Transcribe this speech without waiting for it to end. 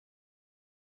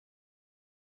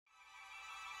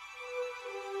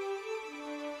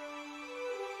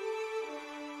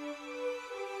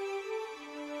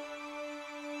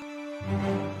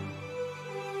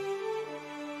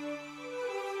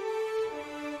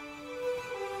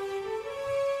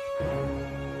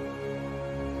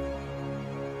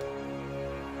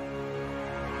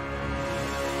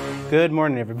Good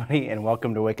morning, everybody, and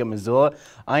welcome to Wake Up Missoula.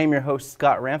 I am your host,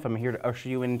 Scott Ramp. I'm here to usher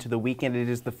you into the weekend. It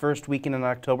is the first weekend in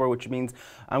October, which means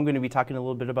I'm going to be talking a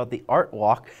little bit about the art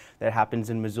walk that happens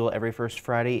in Missoula every first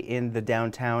Friday in the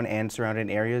downtown and surrounding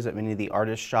areas at many of the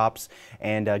artist shops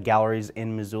and galleries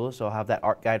in Missoula. So I'll have that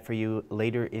art guide for you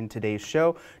later in today's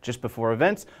show. Just before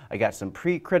events, I got some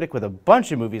pre-critic with a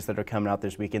bunch of movies that are coming out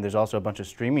this weekend. There's also a bunch of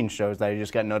streaming shows that I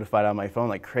just got notified on my phone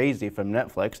like crazy from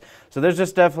Netflix. So there's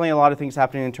just definitely a lot of things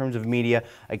happening in terms of media.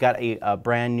 I got a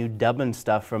brand new dubbing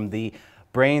stuff from The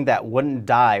Brain That Wouldn't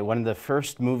Die, one of the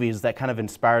first movies that kind of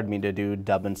inspired me to do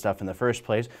dubbing stuff in the first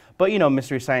place. But you know,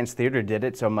 Mystery Science Theater did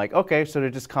it, so I'm like, okay, so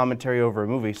they're just commentary over a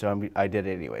movie, so I did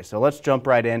it anyway. So let's jump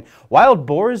right in. Wild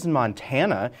boars in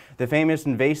Montana. The famous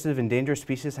invasive and dangerous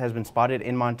species has been spotted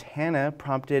in Montana,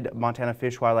 prompted Montana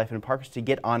Fish, Wildlife, and Parks to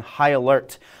get on high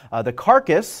alert. The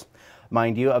carcass,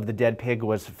 mind you, of the dead pig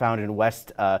was found in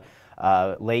West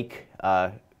Lake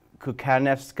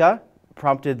Kukaneska,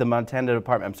 prompted the Montana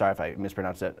Department, I'm sorry if I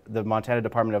mispronounced it, the Montana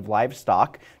Department of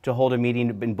Livestock to hold a meeting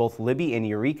in both Libby and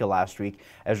Eureka last week,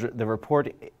 as the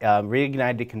report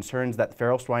reignited concerns that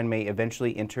feral swine may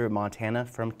eventually enter Montana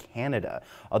from Canada.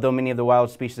 Although many of the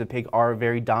wild species of pig are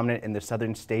very dominant in the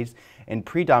southern states and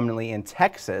predominantly in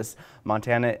Texas,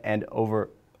 Montana and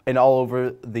all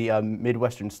over the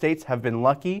Midwestern states have been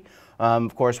lucky.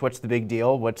 Of course, what's the big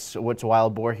deal? What's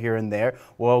wild boar here and there?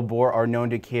 Wild boar are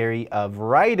known to carry a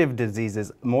variety of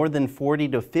diseases, more than 40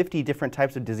 to 50 different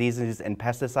types of diseases and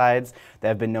pesticides that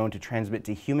have been known to transmit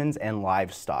to humans and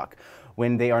livestock.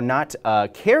 When they are not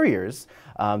carriers,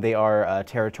 they are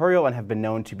territorial and have been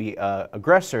known to be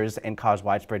aggressors and cause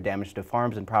widespread damage to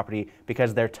farms and property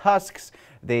because their tusks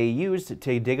they used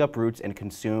to dig up roots and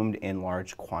consumed in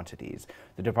large quantities.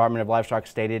 The Department of Livestock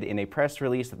stated in a press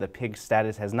release that the pig's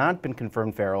status has not been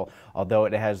confirmed feral, although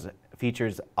it has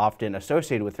features often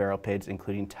associated with feral pigs,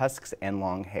 including tusks and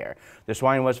long hair. The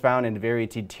swine was found in a very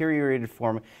deteriorated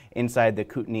form inside the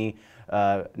Kootenai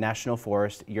National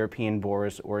Forest. European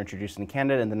boars were introduced in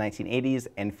Canada in the 1980s,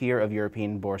 and fear of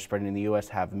European boars spreading in the U.S.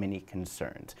 have many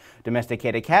concerns.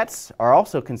 Domesticated cats are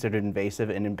also considered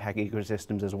invasive and impact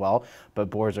ecosystems as well, but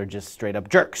boars are just straight up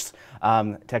jerks.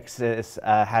 Texas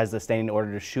has a standing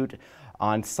order to shoot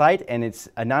on site, and it's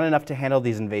not enough to handle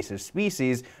these invasive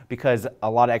species because a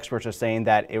lot of experts are saying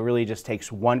that it really just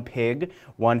takes one pig,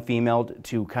 one female,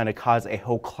 to kind of cause a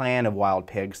whole clan of wild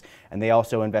pigs. And they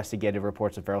also investigated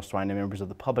reports of feral swine, and members of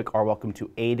the public are welcome to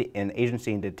aid in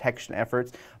agency and detection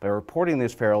efforts by reporting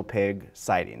these feral pig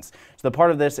sightings. So the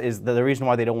part of this is the reason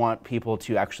why they don't want people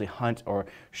to actually hunt or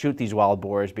shoot these wild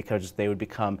boars, because they would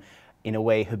become in a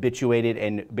way habituated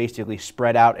and basically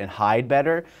spread out and hide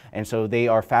better. And so they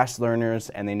are fast learners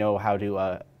and they know how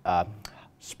to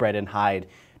spread and hide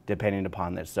depending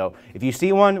upon this. So if you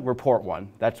see one, report one.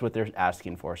 That's what they're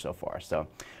asking for so far. So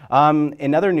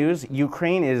in other news,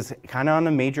 Ukraine is kind of on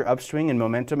a major upswing in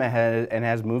momentum and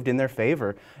has moved in their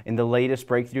favor. In the latest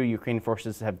breakthrough, Ukrainian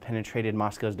forces have penetrated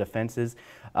Moscow's defenses,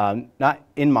 not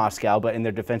in Moscow, but in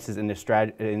their defenses in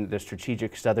the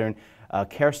strategic southern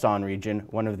Kherson region,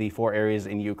 one of the 4 areas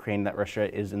in Ukraine that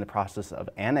Russia is in the process of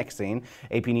annexing.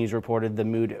 AP News reported the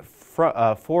mood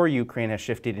for Ukraine has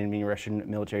shifted, and many Russian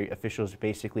military officials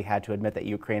basically had to admit that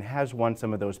Ukraine has won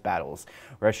some of those battles.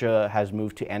 Russia has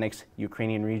moved to annex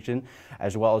Ukrainian region,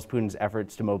 as well as Putin's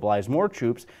efforts to mobilize more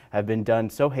troops have been done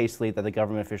so hastily that the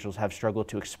government officials have struggled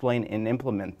to explain and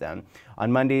implement them.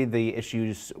 On Monday, the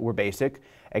issues were basic.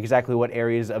 Exactly what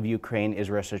areas of Ukraine is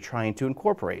Russia trying to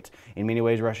incorporate? In many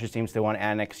ways, Russia seems to want to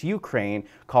annex Ukraine,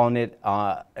 calling it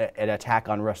an attack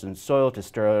on Russian soil to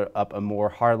stir up a more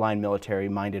hardline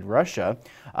military-minded Russia.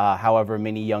 However,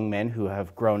 many young men who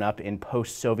have grown up in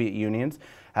post-Soviet unions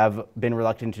have been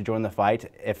reluctant to join the fight,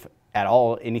 if at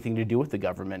all anything to do with the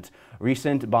government.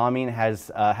 Recent bombing has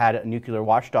had nuclear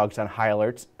watchdogs on high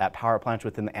alerts at power plants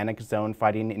within the annexed zone,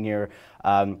 fighting near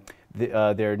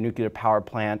their nuclear power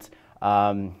plant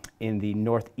in the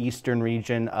northeastern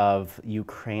region of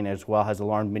Ukraine as well has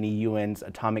alarmed many UN's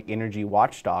atomic energy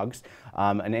watchdogs.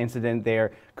 An incident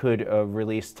there could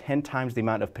release 10 times the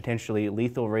amount of potentially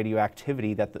lethal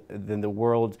radioactivity than the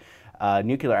world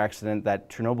nuclear accident that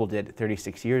Chernobyl did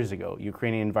 36 years ago,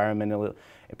 Ukrainian Environmental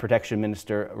Protection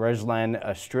Minister Ruslan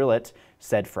Strilit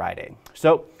said Friday.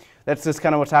 So that's just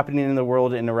kind of what's happening in the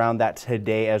world and around that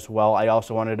today as well. I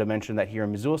also wanted to mention that here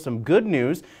in Missoula, some good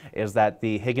news is that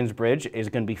the Higgins Bridge is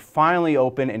going to be finally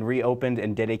open and reopened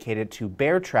and dedicated to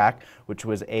Bear Track, which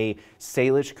was a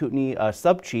Salish Kootenai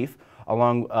sub-chief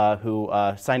who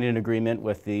signed an agreement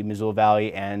with the Missoula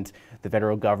Valley and the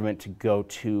federal government to go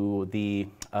to the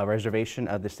reservation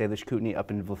of the Salish Kootenai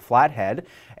up in the Flathead.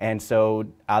 And so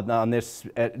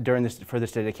for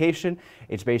this dedication,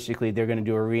 it's basically they're going to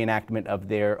do a reenactment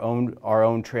of our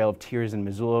own Trail of Tears in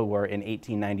Missoula, where in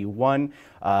 1891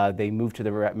 they moved to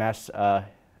the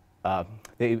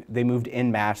they moved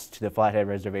en masse to the Flathead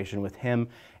Reservation with him,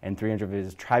 and 300 of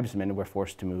his tribesmen were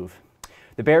forced to move.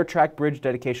 The Bear Track Bridge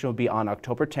dedication will be on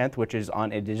October 10th, which is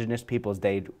on Indigenous Peoples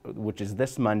Day, which is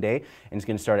this Monday, and it's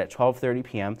going to start at 12:30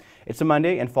 p.m. It's a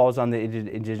Monday and falls on the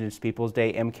Indigenous Peoples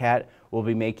Day. MCAT will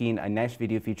be making a nice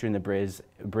video featuring the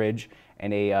bridge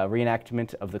and a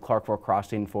reenactment of the Clark Fork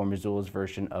Crossing for Missoula's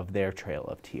version of their Trail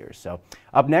of Tears. So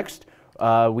up next,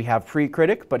 we have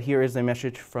Pre-Critic, but here is a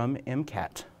message from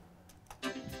MCAT.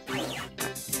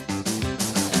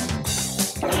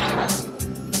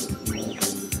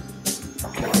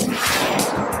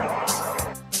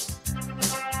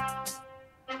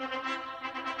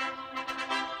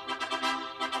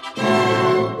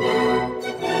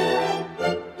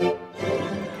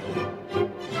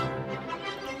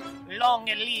 Long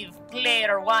live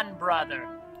player one, brother.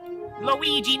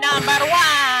 Luigi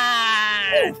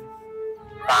 #1!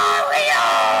 Mario!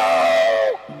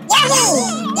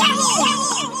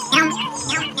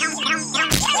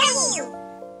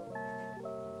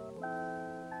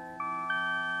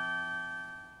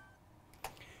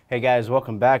 Hey guys,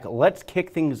 welcome back. Let's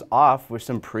kick things off with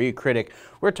some Pre-Critic.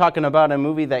 We're talking about a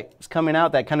movie that's coming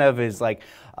out that kind of is like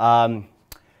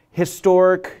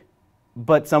historic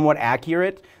but somewhat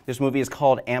accurate. This movie is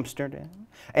called Amsterdam.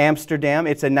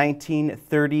 It's a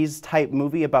 1930s type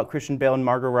movie about Christian Bale and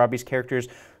Margot Robbie's characters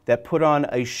that put on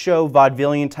a show,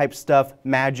 vaudevillian type stuff,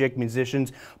 magic,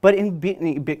 musicians, but in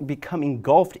become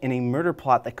engulfed in a murder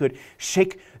plot that could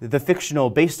shake the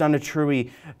fictional, based on a true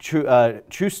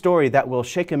story that will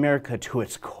shake America to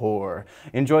its core.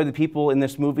 Enjoy the people in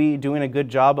this movie doing a good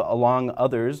job along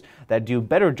others that do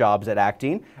better jobs at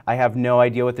acting. I have no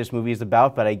idea what this movie is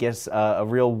about, but I guess a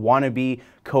real wannabe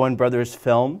Coen Brothers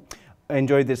film.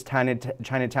 Enjoyed this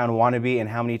Chinatown wannabe, and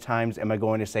how many times am I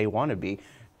going to say wannabe?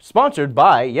 Sponsored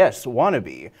by, yes,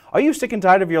 Wannabe. Are you sick and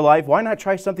tired of your life? Why not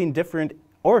try something different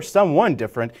or someone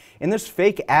different in this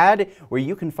fake ad where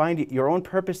you can find your own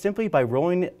purpose simply by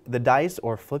rolling the dice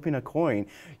or flipping a coin?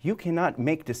 You cannot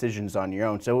make decisions on your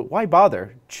own, so why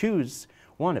bother? Choose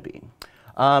Wannabe.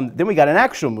 Then we got an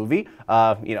actual movie.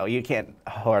 You can't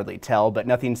hardly tell, but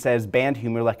nothing says band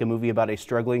humor like a movie about a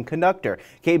struggling conductor.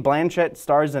 Cate Blanchett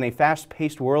stars in a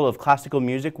fast-paced world of classical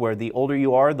music where the older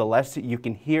you are, the less you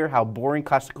can hear how boring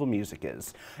classical music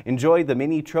is. Enjoy the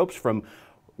many tropes from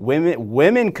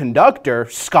women conductor,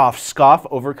 scoff,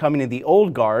 overcoming the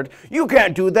old guard. You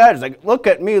can't do that. It's like, look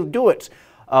at me, do it.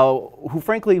 Who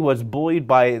frankly was bullied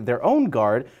by their own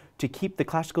guard to keep the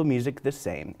classical music the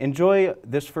same. Enjoy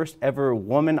this first ever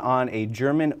woman on a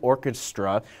German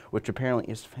orchestra, which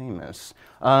apparently is famous.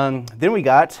 Then we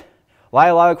got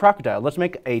Lyle Lyle Crocodile. Let's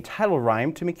make a title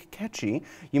rhyme to make it catchy.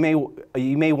 You may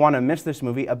want to miss this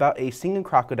movie about a singing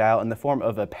crocodile in the form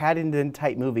of a Paddington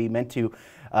type movie meant to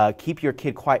keep your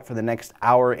kid quiet for the next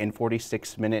hour and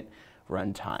 46-minute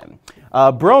runtime.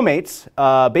 Bromates,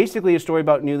 basically a story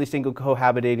about newly single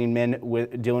cohabitating men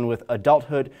dealing with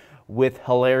adulthood with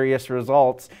hilarious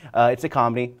results. It's a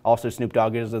comedy. Also, Snoop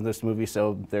Dogg is in this movie,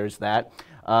 so there's that.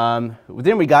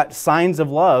 Then we got Signs of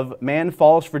Love. Man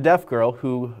falls for deaf girl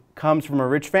who comes from a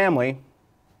rich family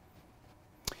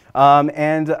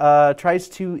and tries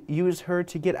to use her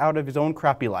to get out of his own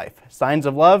crappy life. Signs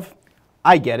of Love,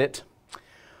 I get it.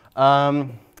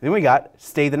 Then we got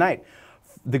Stay the Night.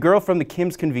 The girl from the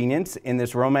Kim's Convenience in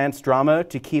this romance drama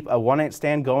to keep a one-night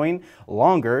stand going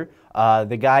longer.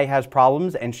 The guy has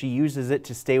problems and she uses it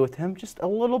to stay with him just a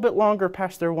little bit longer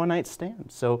past their one-night stand.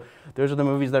 So those are the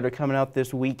movies that are coming out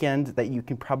this weekend that you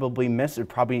can probably miss. They're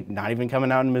probably not even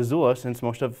coming out in Missoula since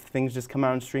most of things just come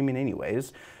out in streaming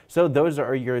anyways. So those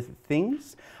are your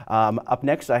things. Up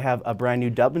next I have a brand new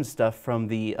Dublin stuff from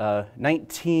the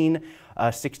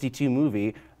 1962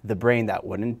 movie, The Brain That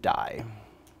Wouldn't Die.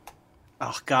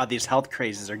 Oh God, these health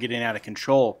crazes are getting out of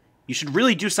control. You should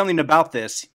really do something about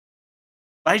this.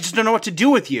 But I just don't know what to do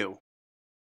with you.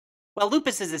 Well,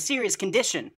 lupus is a serious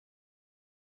condition.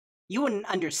 You wouldn't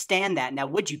understand that now,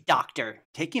 would you, doctor?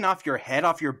 Taking off your head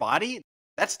off your body?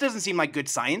 That doesn't seem like good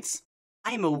science.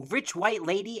 I am a rich white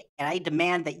lady, and I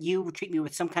demand that you treat me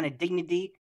with some kind of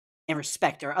dignity and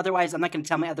respect, or otherwise I'm not going to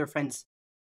tell my other friends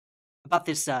about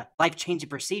this life-changing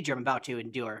procedure I'm about to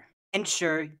endure. And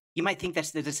sure, you might think that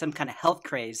there's some kind of health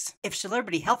craze. If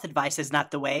celebrity health advice is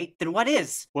not the way, then what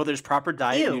is? Well, there's proper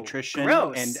diet, Ew, nutrition,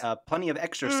 gross. and plenty of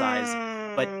exercise.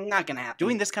 but not gonna happen.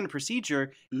 doing this kind of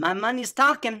procedure, My money's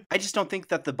talking. I just don't think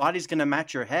that the body's going to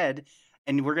match your head,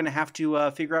 and we're going to have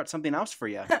to figure out something else for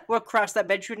you. We'll cross that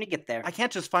bridge when we get there. I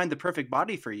can't just find the perfect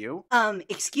body for you.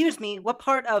 Excuse me, what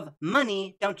part of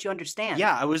money don't you understand?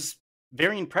 Yeah, I was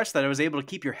very impressed that I was able to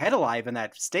keep your head alive in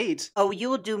that state. Oh, you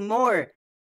will do more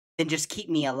than just keep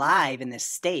me alive in this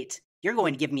state. You're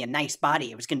going to give me a nice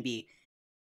body. It's gonna be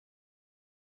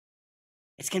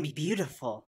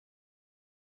beautiful.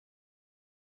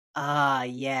 Ah,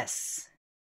 yes.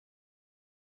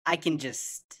 I can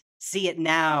just see it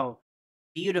now.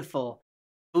 Beautiful.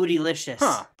 Bootylicious.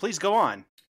 Huh, please go on.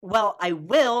 Well, I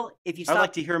will if you I'd stop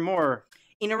like to hear more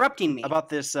interrupting me. about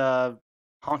this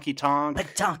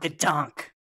honky-tonk.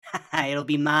 Donk. It'll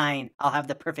be mine. I'll have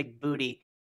the perfect booty.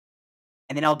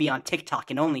 And then I'll be on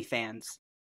TikTok and OnlyFans.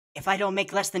 If I don't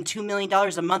make less than $2 million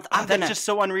a month, I'm gonna... That's just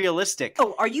so unrealistic.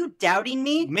 Oh, are you doubting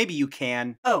me? Maybe you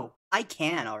can. Oh, I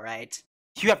can, all right.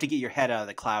 You have to get your head out of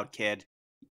the cloud, kid.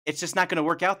 It's just not going to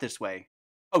work out this way.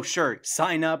 Oh, sure,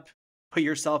 sign up, put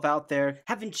yourself out there.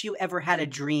 Haven't you ever had a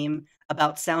dream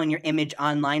about selling your image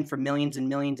online for millions and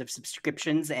millions of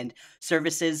subscriptions and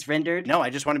services rendered? No, I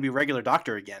just want to be a regular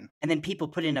doctor again. And then people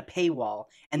put in a paywall,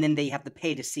 and then they have to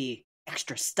pay to see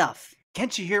extra stuff.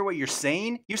 Can't you hear what you're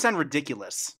saying? You sound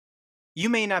ridiculous. You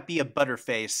may not be a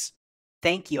butterface.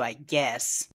 Thank you, I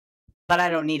guess. But I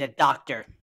don't need a doctor.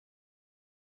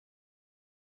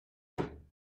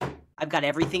 I've got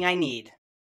everything I need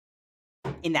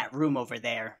in that room over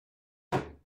there.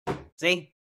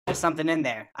 See? There's something in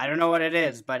there. I don't know what it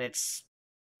is, but it's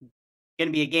gonna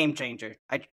be a game changer.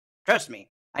 Trust me.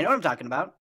 I know what I'm talking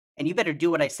about. And you better do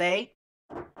what I say.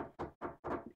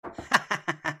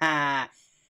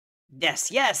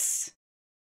 Yes.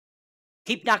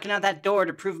 Keep knocking on that door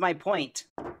to prove my point.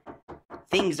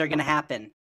 Things are gonna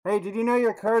happen. Hey, did you know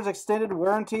your car's extended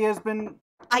warranty has been...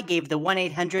 I gave the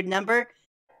 1-800 number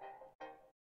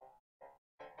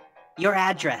your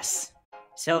address.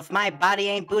 So if my body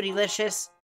ain't bootylicious,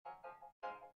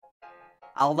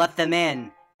 I'll let them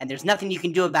in, and there's nothing you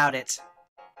can do about it.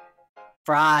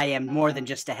 For I am more than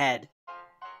just a head.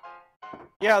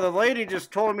 Yeah, the lady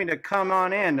just told me to come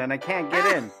on in, and I can't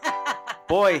get in.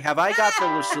 Boy, have I got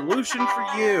the solution for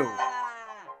you.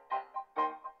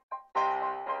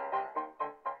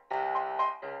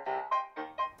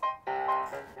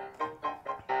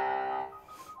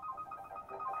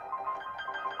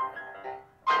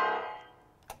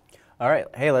 All right,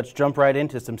 hey, let's jump right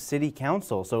into some city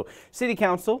council. So city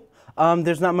council,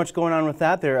 there's not much going on with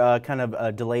that. They're kind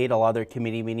of delayed a lot of their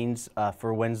committee meetings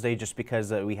for Wednesday just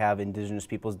because we have Indigenous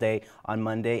Peoples Day on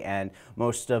Monday, and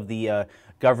most of the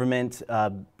government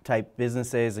type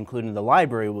businesses, including the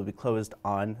library, will be closed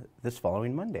on this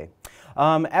following Monday.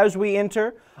 As we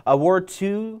enter, Ward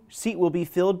 2 seat will be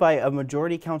filled by a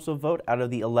majority council vote out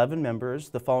of the 11 members.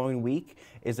 The following week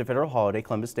is a federal holiday,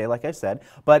 Columbus Day, like I said,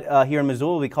 but here in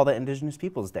Missoula we call that Indigenous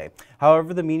Peoples Day.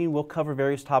 However, the meeting will cover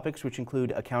various topics which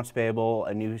include accounts payable,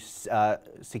 a new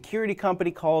security company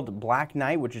called Black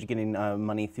Knight, which is getting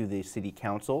money through the city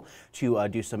council to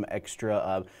do some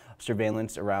extra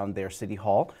surveillance around their city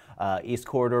hall. East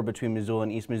corridor between Missoula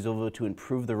and East Missoula to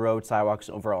improve the road, sidewalks,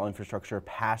 and overall infrastructure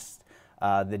past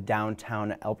the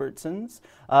downtown Albertsons.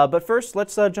 But first,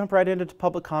 let's jump right into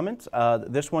public comment.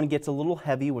 This one gets a little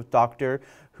heavy with Doctor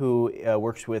who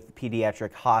works with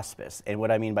pediatric hospice. And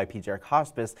what I mean by pediatric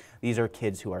hospice, these are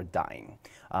kids who are dying.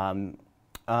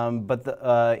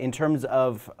 But in terms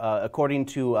of, according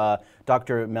to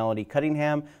Dr. Melody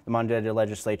Cunningham, the Montana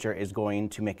legislature is going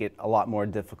to make it a lot more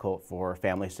difficult for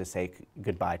families to say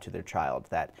goodbye to their child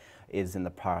that is in the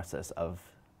process of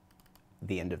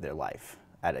the end of their life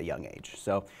at a young age.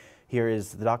 So here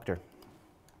is the doctor.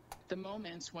 The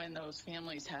moments when those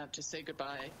families have to say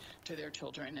goodbye to their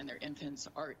children and their infants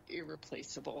are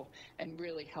irreplaceable and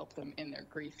really help them in their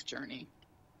grief journey.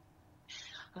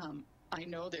 I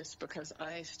know this because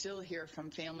I still hear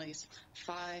from families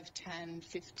 5, 10,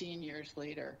 15 years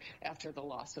later after the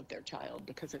loss of their child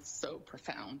because it's so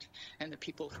profound, and the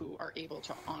people who are able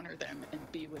to honor them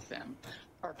and be with them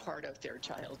are part of their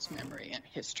child's memory and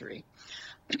history.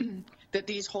 That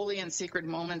these holy and sacred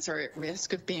moments are at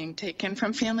risk of being taken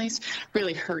from families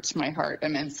really hurts my heart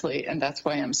immensely, and that's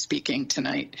why I'm speaking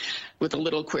tonight with a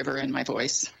little quiver in my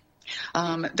voice.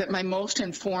 That my most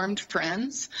informed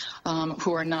friends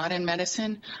who are not in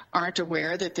medicine aren't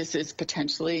aware that this is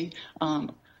potentially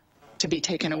to be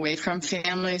taken away from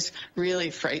families really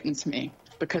frightens me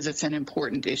because it's an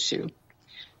important issue.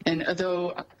 And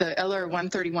although the LR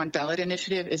 131 ballot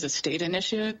initiative is a state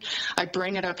initiative, I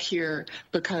bring it up here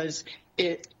because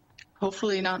it,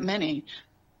 hopefully not many,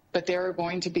 but there are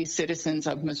going to be citizens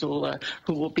of Missoula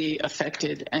who will be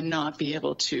affected and not be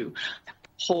able to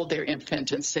hold their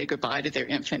infant and say goodbye to their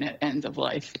infant at end of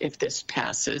life if this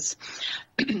passes.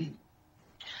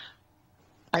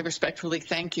 I respectfully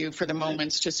thank you for the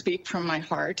moments to speak from my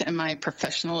heart and my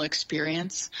professional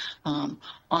experience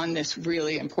on this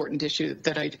really important issue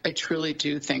that I truly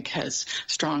do think has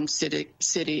strong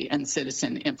city and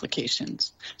citizen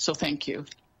implications. So thank you.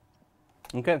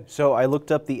 Okay, so I looked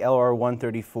up the LR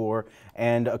 134,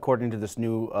 and according to this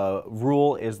new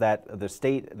rule, is that the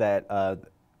state that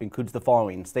includes the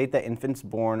following: state that infants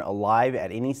born alive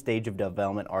at any stage of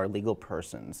development are legal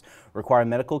persons, require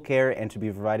medical care and to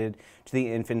be provided to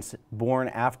the infants born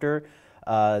after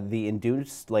the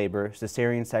induced labor,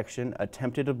 cesarean section,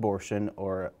 attempted abortion,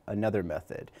 or another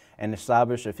method, and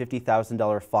establish a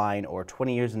 $50,000 fine or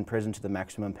 20 years in prison to the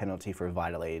maximum penalty for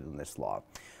violating this law.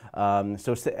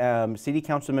 City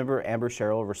Council member Amber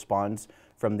Sherrill responds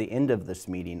from the end of this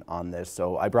meeting on this.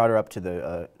 So I brought her up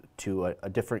to a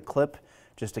different clip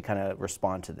just to kind of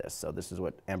respond to this. So this is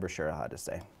what Amber Sherrill had to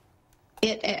say.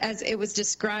 As it was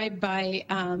described by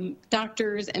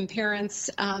doctors and parents,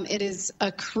 it is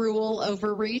a cruel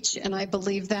overreach, and I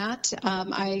believe that.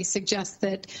 I suggest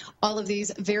that all of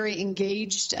these very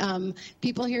engaged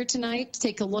people here tonight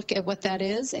take a look at what that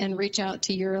is and reach out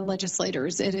to your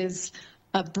legislators. It is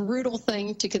a brutal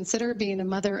thing to consider, being a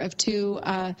mother of two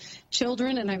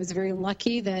children, and I was very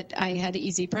lucky that I had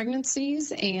easy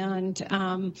pregnancies,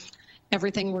 and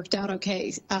everything worked out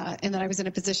okay, and that I was in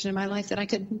a position in my life that I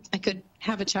could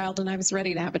have a child, and I was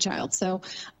ready to have a child. So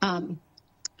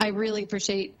I really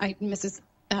appreciate Mrs.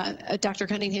 Dr.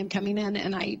 Cunningham coming in,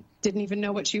 and I didn't even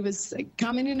know what she was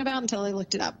commenting about until I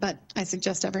looked it up, but I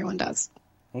suggest everyone does.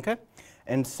 Okay.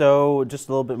 And so just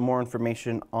a little bit more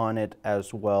information on it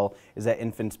as well is that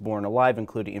infants born alive,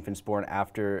 including infants born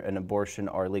after an abortion,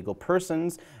 are legal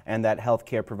persons, and that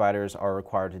healthcare providers are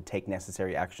required to take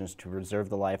necessary actions to preserve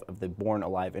the life of the born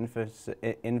alive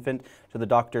infant. To the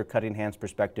Dr. Cunningham's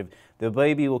perspective, the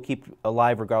baby will keep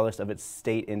alive regardless of its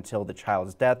state until the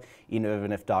child's death,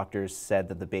 even if doctors said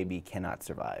that the baby cannot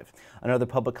survive. Another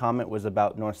public comment was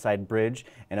about Northside Bridge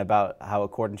and about how,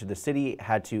 according to the city,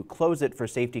 had to close it for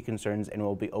safety concerns and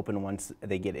will be open once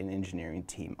they get an engineering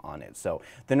team on it. So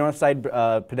the Northside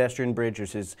pedestrian bridge,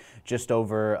 which is just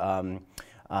over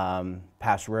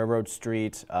past Railroad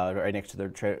Street, right next to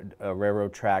the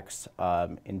railroad tracks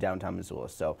in downtown Missoula.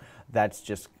 So that's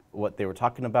just what they were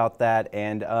talking about that,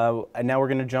 and now we're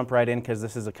going to jump right in because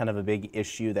this is a kind of a big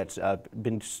issue that's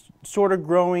been sort of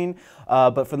growing,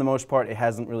 but for the most part it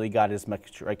hasn't really got as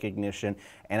much recognition,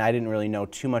 and I didn't really know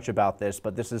too much about this,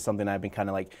 but this is something I've been kind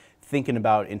of like thinking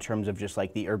about in terms of just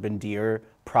like the urban deer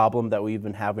problem that we've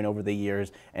been having over the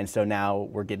years, and so now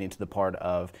we're getting to the part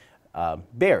of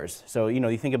bears. So, you know,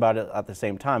 you think about it at the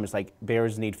same time, it's like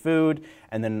bears need food,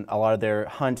 and then a lot of their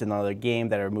hunt and a lot of their game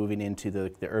that are moving into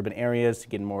the urban areas to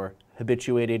get more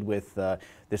habituated with the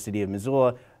city of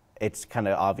Missoula. It's kind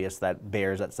of obvious that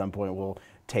bears at some point will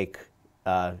take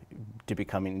to be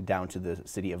coming down to the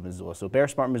city of Missoula. So Bear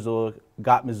Smart Missoula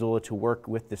got Missoula to work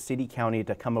with the city county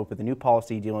to come up with a new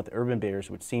policy dealing with urban bears,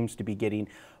 which seems to be getting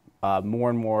more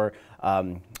and more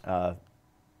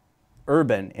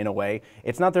urban in a way.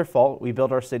 It's not their fault. We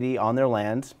built our city on their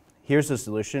land. Here's the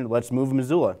solution. Let's move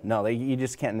Missoula. No, you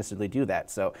just can't necessarily do that.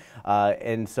 So,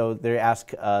 and so they ask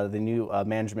the new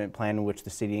management plan which the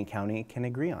city and county can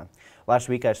agree on. Last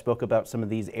week I spoke about some of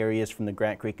these areas from the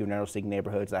Grant Creek and Rattlesnake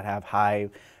neighborhoods that have high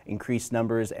increased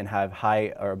numbers and have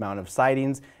high amount of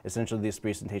sightings. Essentially, this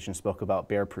presentation spoke about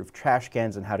bear-proof trash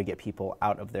cans and how to get people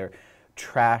out of their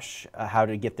trash, how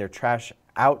to get their trash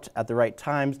out at the right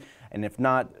times, and if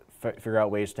not, figure out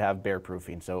ways to have bear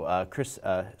proofing. So Chris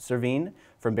Servine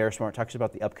from Bear Smart talks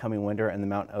about the upcoming winter and the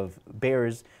amount of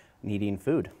bears needing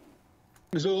food.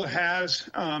 Missoula has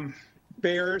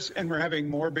bears, and we're having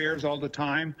more bears all the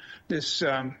time. This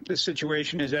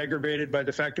situation is aggravated by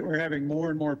the fact that we're having more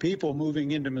and more people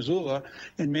moving into Missoula,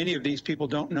 and many of these people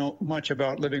don't know much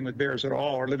about living with bears at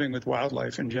all or living with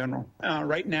wildlife in general.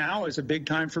 Right now is a big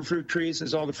time for fruit trees.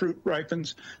 As all the fruit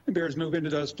ripens, the bears move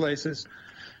into those places.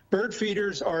 Bird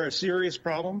feeders are a serious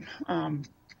problem,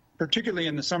 particularly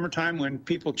in the summertime when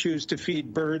people choose to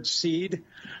feed birds seed.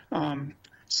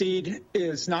 Seed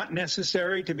is not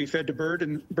necessary to be fed to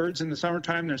birds in the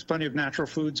summertime. There's plenty of natural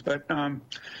foods, but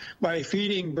by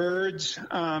feeding birds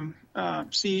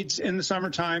seeds in the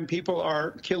summertime, people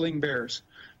are killing bears.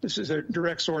 This is a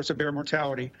direct source of bear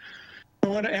mortality. I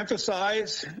want to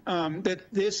emphasize that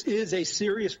this is a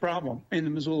serious problem in the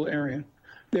Missoula area.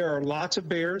 There are lots of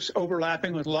bears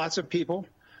overlapping with lots of people.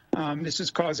 This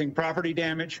is causing property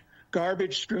damage,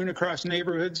 garbage strewn across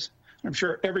neighborhoods, I'm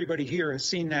sure everybody here has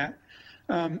seen that.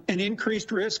 An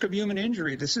increased risk of human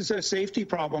injury. This is a safety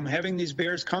problem. Having these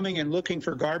bears coming and looking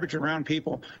for garbage around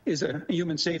people is a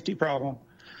human safety problem.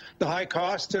 The high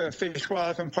cost to Fish,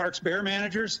 Wildlife, and Parks bear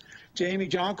managers. Jamie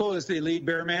Jonkel is the lead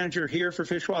bear manager here for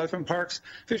Fish, Wildlife, and Parks.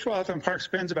 Fish, Wildlife, and Parks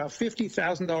spends about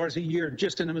 $50,000 a year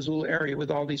just in the Missoula area with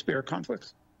all these bear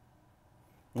conflicts.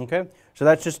 Okay, so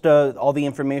that's just all the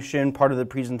information, part of the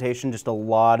presentation, just a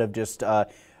lot of just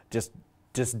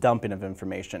dumping of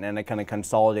information, and I kind of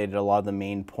consolidated a lot of the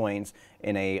main points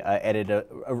in an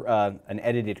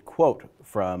edited quote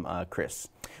from Chris.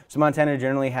 So Montana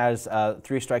generally has a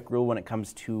 3-strike rule when it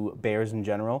comes to bears in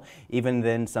general. Even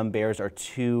then, some bears are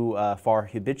too far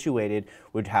habituated,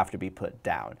 would have to be put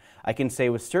down. I can say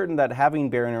with certain that having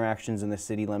bear interactions in the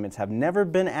city limits have never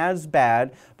been as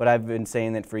bad, but I've been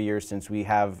saying that for years since we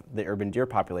have the urban deer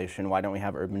population. Why don't we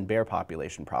have urban bear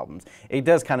population problems? It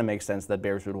does kind of make sense that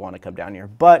bears would want to come down here,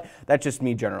 but that's just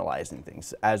me generalizing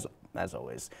things as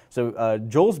always. So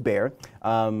Joel's bear,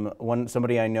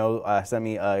 somebody I know sent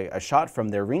me a shot from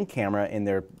their Ring camera in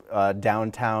their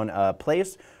downtown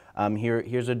place.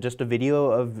 Here's just a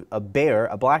video of a bear,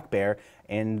 a black bear,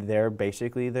 and they're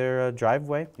basically their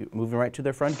driveway, moving right to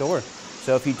their front door.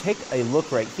 So if you take a look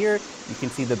right here, you can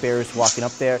see the bears walking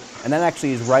up there, and that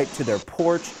actually is right to their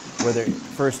porch, where their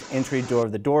first entry door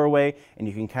of the doorway, and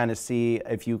you can kind of see,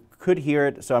 if you could hear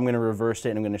it, so I'm going to reverse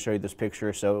it and I'm going to show you this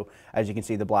picture. So as you can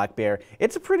see, the black bear,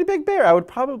 it's a pretty big bear. I would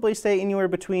probably say anywhere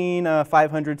between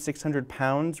 500, 600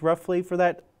 pounds roughly for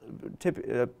that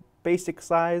basic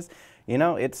size. You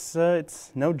know, it's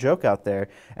no joke out there.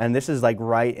 And this is like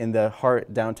right in the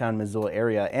heart downtown Missoula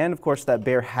area. And of course that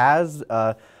bear has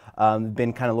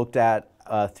been kind of looked at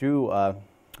through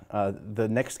the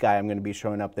next guy I'm going to be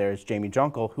showing up there is Jamie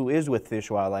Jonkel, who is with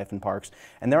Fish, Wildlife, and Parks.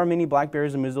 And there are many black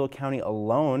bears in Missoula County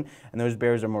alone, and those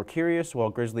bears are more curious, while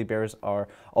grizzly bears are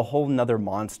a whole nother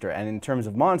monster. And in terms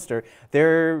of monster,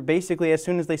 they're basically, as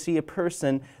soon as they see a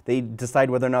person, they decide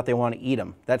whether or not they want to eat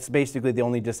them. That's basically the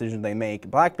only decision they make.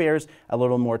 Black bears, a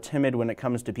little more timid when it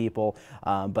comes to people,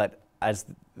 but as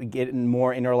getting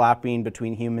more interlapping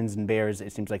between humans and bears,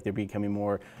 it seems like they're becoming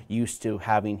more used to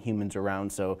having humans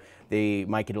around, so they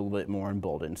might get a little bit more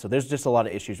emboldened. So there's just a lot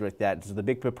of issues with that. So the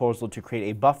big proposal to create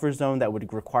a buffer zone that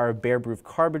would require bear-proof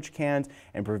garbage cans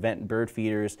and prevent bird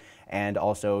feeders, and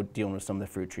also dealing with some of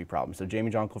the fruit tree problems. So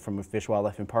Jamie Jonkel from Fish,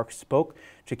 Wildlife, and Parks spoke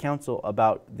to council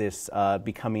about this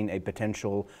becoming a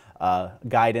potential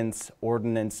guidance,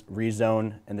 ordinance,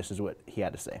 rezone, and this is what he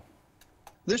had to say.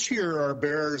 This year, our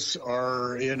bears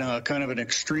are in a kind of an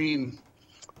extreme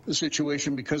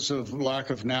situation because of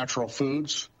lack of natural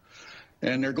foods.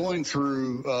 And they're going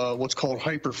through what's called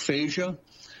hyperphagia.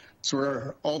 It's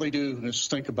where all they do is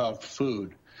think about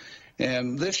food.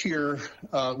 And this year,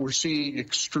 we're seeing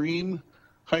extreme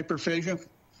hyperphagia.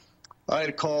 I had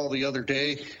a call the other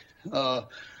day.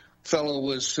 Fellow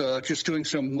was just doing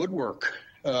some woodwork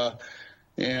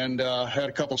and had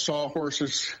a couple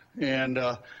sawhorses, and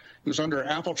he was under an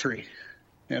apple tree,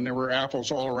 and there were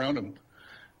apples all around him.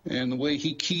 And the way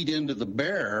he keyed into the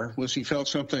bear was he felt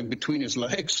something between his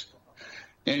legs,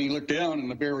 and he looked down,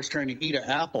 and the bear was trying to eat an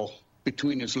apple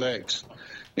between his legs.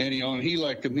 And, he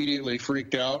like immediately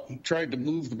freaked out and tried to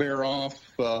move the bear off,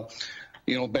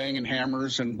 banging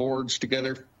hammers and boards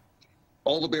together.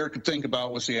 All the bear could think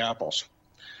about was the apples.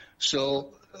 So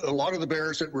a lot of the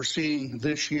bears that we're seeing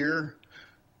this year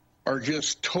are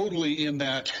just totally in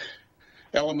that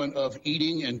element of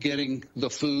eating and getting the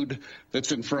food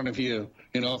that's in front of you.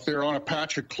 If they're on a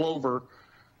patch of clover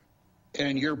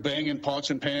and you're banging pots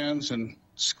and pans and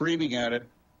screaming at it,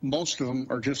 most of them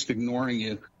are just ignoring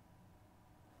you.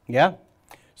 Yeah.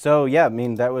 So, yeah, I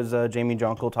mean, that was Jamie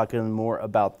Jonkel talking more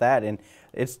about that. And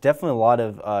it's definitely a lot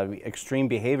of extreme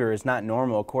behavior is not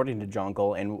normal, according to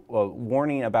Jonkel. And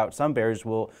warning about some bears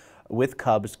with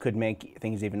cubs could make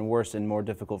things even worse and more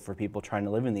difficult for people trying to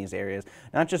live in these areas.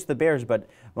 Not just the bears, but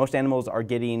most animals are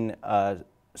getting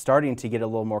starting to get a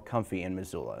little more comfy in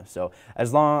Missoula. So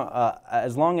as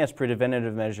long as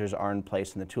preventative measures are in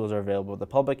place and the tools are available to the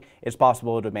public, it's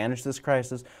possible to manage this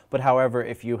crisis. But however,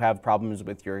 if you have problems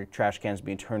with your trash cans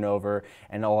being turned over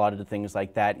and a lot of the things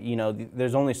like that,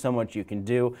 there's only so much you can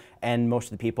do. And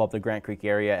most of the people up the Grant Creek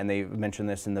area, and they've mentioned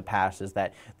this in the past, is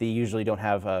that they usually don't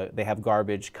have, they have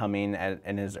garbage coming at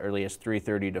as early as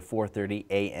 3:30 to 4:30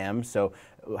 a.m. So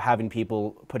having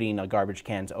people putting garbage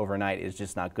cans overnight is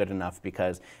just not good enough,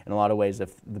 because in a lot of ways,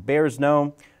 if the bears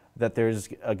know that there's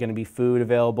going to be food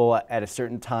available at a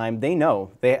certain time, they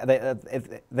know. If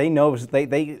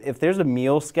there's a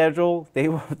meal schedule,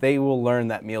 they will learn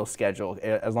that meal schedule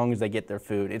as long as they get their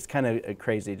food. It's kind of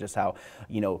crazy just how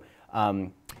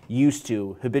used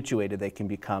to, habituated they can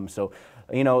become. So,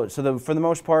 you know, for the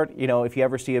most part, you know, if you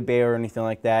ever see a bear or anything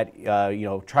like that, you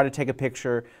know, try to take a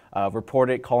picture, report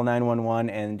it, call 911,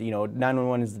 and, you know,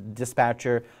 911 is the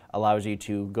dispatcher, allows you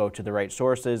to go to the right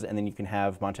sources, and then you can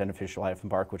have Montana Fish, Wildlife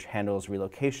and Park, which handles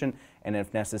relocation and,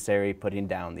 if necessary, putting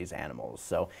down these animals.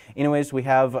 So, anyways, we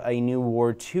have a new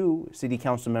Ward 2 City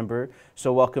Council member,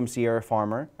 so welcome Sierra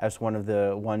Farmer as one of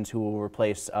the ones who will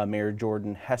replace Mayor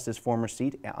Jordan Hess's former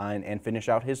seat and finish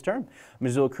out his term.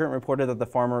 Missoula Current reported that the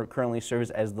farmer currently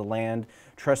serves as the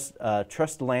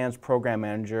Trust Lands Program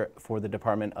Manager for the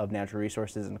Department of Natural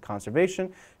Resources and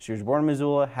Conservation. She was born in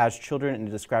Missoula, has children, and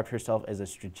described herself as a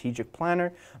strategic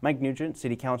planner. Mike Nugent,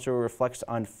 City Councilor, reflects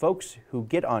on folks who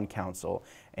get on council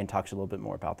and talks a little bit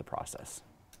more about the process.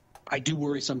 I do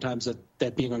worry sometimes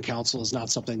that being on council is not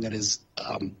something that is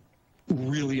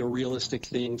really a realistic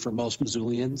thing for most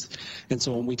Missoulians. And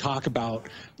so when we talk about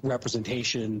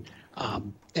representation,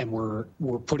 and we're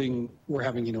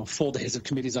having, you know, full days of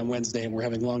committees on Wednesday, and we're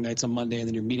having long nights on Monday, and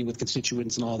then you're meeting with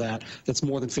constituents and all that, that's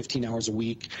more than 15 hours a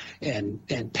week, and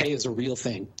pay is a real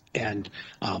thing. And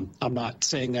I'm not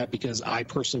saying that because I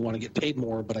personally want to get paid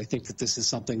more, but I think that this is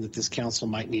something that this council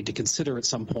might need to consider at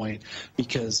some point,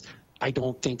 because I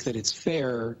don't think that it's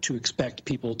fair to expect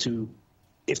people to,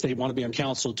 if they want to be on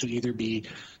council, to either be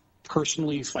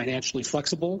personally, financially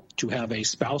flexible, to have a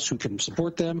spouse who can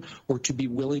support them, or to be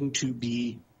willing to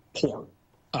be poor.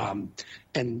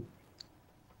 And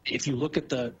if you look at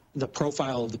the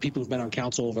profile of the people who've been on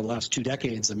council over the last 2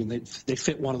 decades, I mean, they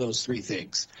fit one of those 3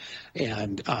 things.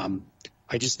 And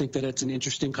I just think that it's an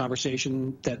interesting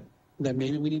conversation that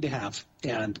maybe we need to have.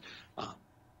 And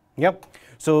Yep.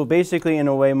 So basically, in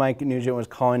a way, Mike Nugent was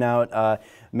calling out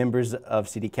members of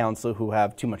City Council who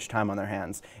have too much time on their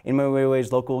hands. In many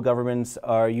ways, local governments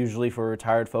are usually for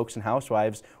retired folks and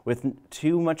housewives with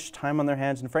too much time on their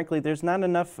hands, and frankly, there's not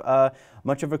enough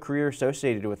much of a career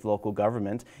associated with local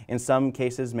government. In some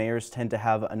cases, mayors tend to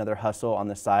have another hustle on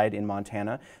the side in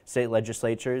Montana. State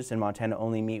legislatures in Montana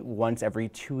only meet once every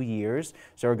 2 years,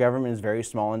 so our government is very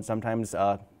small and sometimes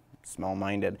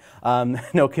small-minded.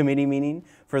 No committee meeting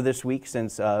for this week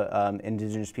since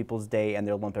Indigenous Peoples Day, and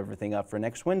they'll lump everything up for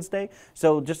next Wednesday.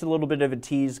 So just a little bit of a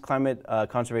tease, Climate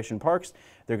Conservation Parks,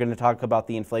 they're going to talk about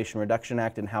the Inflation Reduction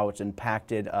Act and how it's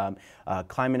impacted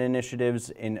climate initiatives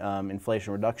in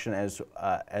Inflation Reduction, as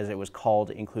it was called,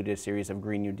 included a series of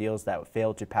Green New Deals that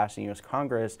failed to pass in U.S.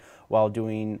 Congress while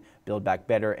doing Build Back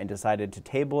Better, and decided to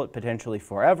table it potentially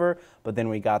forever. But then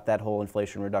we got that whole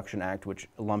Inflation Reduction Act, which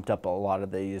lumped up a lot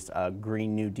of these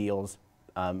Green New Deals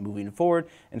moving forward.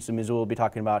 And so Missoula will be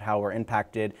talking about how we're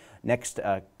impacted. Next,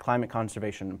 Climate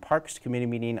Conservation and Parks Committee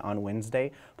meeting on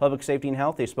Wednesday. Public Safety and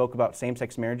Health, they spoke about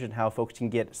same-sex marriage and how folks can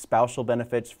get spousal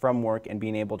benefits from work and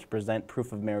being able to present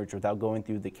proof of marriage without going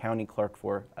through the county clerk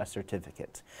for a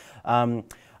certificate.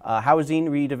 Housing,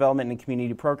 Redevelopment, and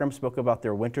Community Program spoke about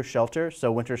their winter shelter.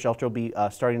 So winter shelter will be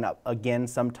starting up again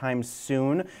sometime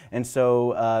soon. And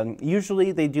so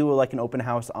usually they do like an open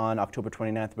house on October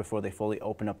 29th before they fully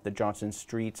open up the Johnson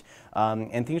Street.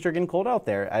 And things are getting cold out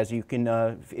there. As you can,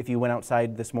 if you went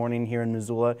outside this morning here in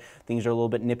Missoula, things are a little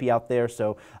bit nippy out there.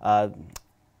 So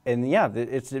and yeah,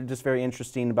 it's just very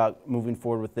interesting about moving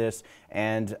forward with this.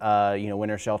 And you know,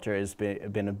 winter shelter has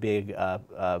been a big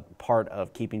part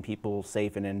of keeping people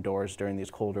safe and indoors during these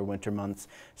colder winter months.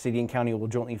 City and county will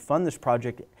jointly fund this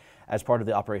project as part of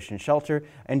the Operation Shelter.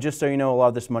 And just so you know, a lot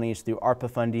of this money is through ARPA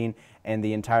funding, and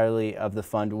the entirety of the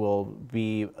fund will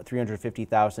be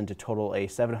 $350,000 to total a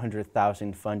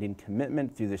 $700,000 funding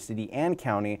commitment through the city and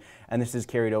county. And this is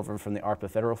carried over from the ARPA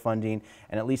federal funding.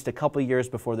 And at least a couple of years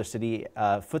before, the city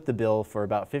foot the bill for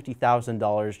about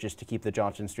 $50,000 just to keep the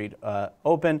Johnson Street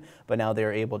open. But now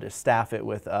they're able to staff it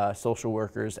with social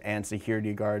workers and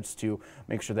security guards to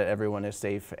make sure that everyone is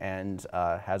safe and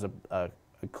has a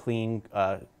clean,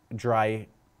 dry,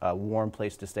 warm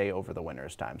place to stay over the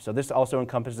winter's time. So this also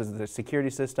encompasses the security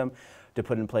system to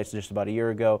put in place just about a year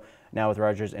ago. Now with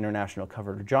Rogers International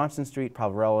covered Johnson Street,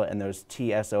 Palvarella, and those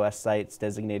TSOS sites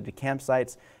designated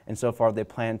campsites. And so far they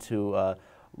plan to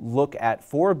look at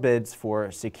 4 bids for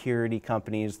security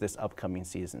companies this upcoming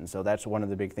season. So that's one of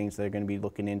the big things they're going to be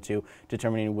looking into,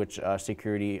 determining which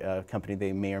security company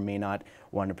they may or may not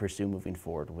want to pursue moving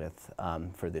forward with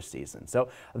for this season. So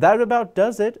that about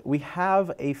does it. We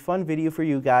have a fun video for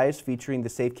you guys featuring the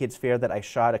Safe Kids Fair that I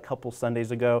shot a couple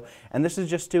Sundays ago. And this is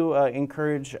just to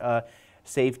encourage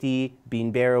safety,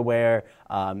 being bear aware,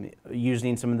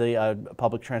 using some of the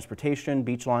public transportation,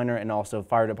 beach liner, and also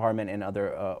fire department and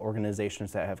other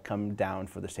organizations that have come down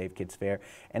for the Safe Kids Fair.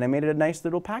 And I made it a nice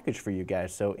little package for you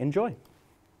guys, so enjoy.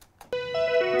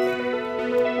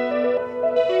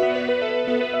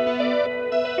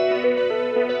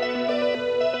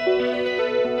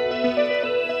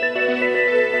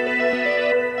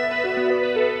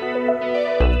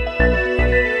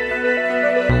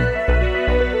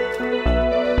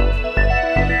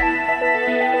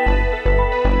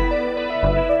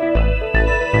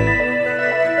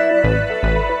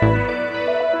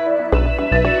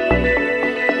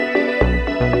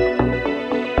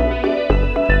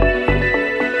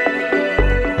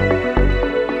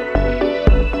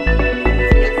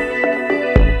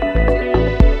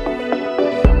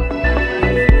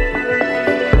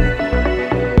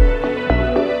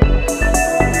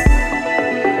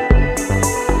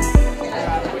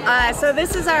 Yeah, so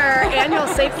this is our annual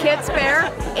Safe Kids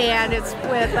Fair, and it's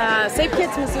with Safe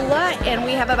Kids Missoula, and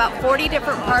we have about 40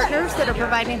 different partners that are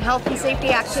providing health and safety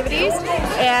activities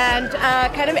and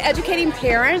kind of educating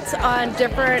parents on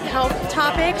different health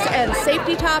topics and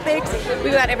safety topics.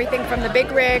 We've got everything from the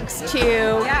big rigs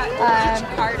to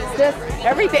just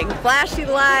everything, flashing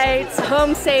lights,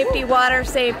 home safety, water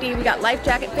safety. We got life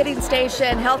jacket fitting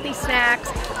station, healthy snacks,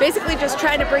 basically just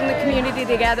trying to bring the community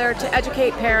together to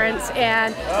educate parents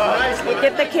and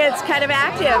get the kids kind of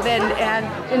active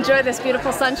and enjoy this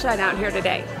beautiful sunshine out here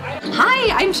today.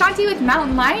 Hi, I'm Shanti with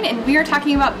Mountain Line, and we are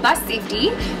talking about bus safety.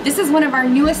 This is one of our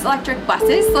newest electric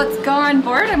buses, so let's go on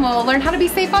board and we'll learn how to be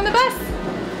safe on the bus.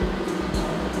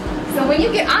 So when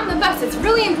you get on the bus, it's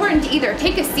really important to either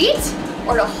take a seat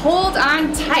or to hold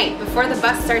on tight before the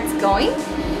bus starts going.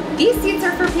 These seats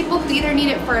are for people who either need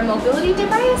it for a mobility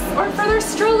device or for their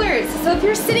strollers. So if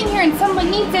you're sitting here and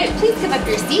someone needs it, please give up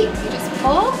your seat. You just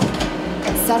pull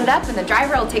and set it up, and the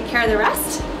driver will take care of the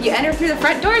rest. You enter through the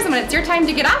front doors, and when it's your time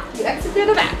to get off, you exit through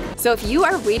the back. So if you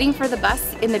are waiting for the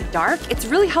bus in the dark, it's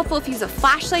really helpful if you use a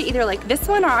flashlight, either like this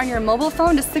one or on your mobile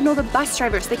phone, to signal the bus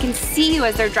driver so they can see you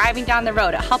as they're driving down the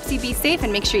road. It helps you be safe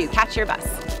and make sure you catch your bus.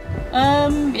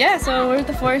 Yeah, so we're with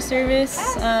the Forest Service.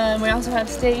 We also have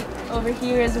state over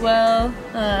here as well.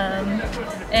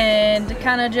 And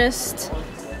kind of just,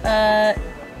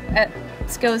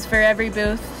 it goes for every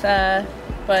booth,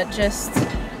 but just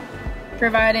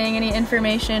providing any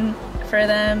information for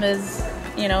them is,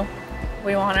 you know,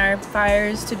 we want our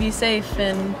fires to be safe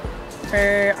and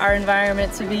for our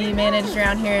environment to be managed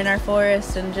around here in our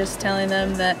forest, and just telling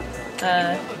them that,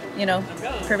 you know,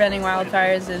 preventing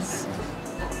wildfires is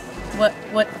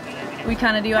what we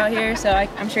kind of do out here. So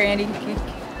I'm sure Andy could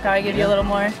probably give you a little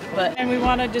more. And we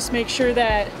want to just make sure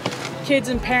that kids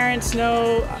and parents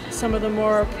know some of the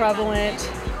more prevalent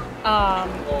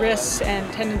risks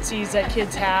and tendencies that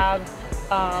kids have,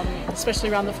 especially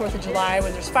around the 4th of July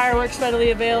when there's fireworks readily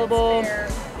available,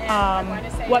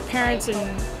 what parents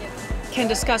can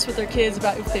discuss with their kids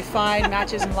about if they find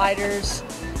matches and lighters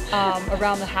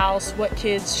around the house, what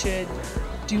kids should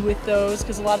do with those,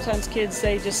 because a lot of times kids,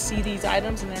 they just see these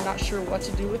items and they're not sure what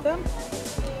to do with them.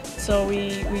 So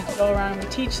we go around and we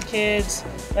teach the kids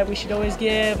that we should always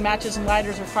give matches and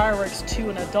lighters or fireworks to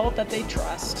an adult that they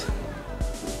trust.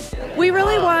 We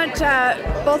really want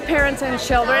both parents and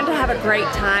children to have a great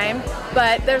time,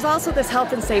 but there's also this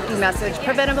health and safety message.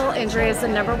 Preventable injury is the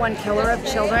 #1 killer of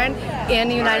children in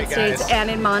the United States and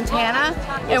in Montana,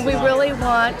 and we really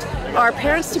want our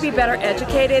parents to be better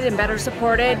educated and better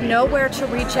supported, know where to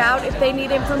reach out if they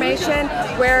need information,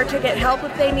 where to get help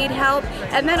if they need help,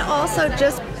 and then also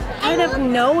just kind of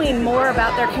knowing more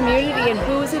about their community and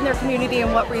who's in their community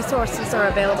and what resources are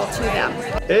available to them.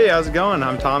 Hey, how's it going?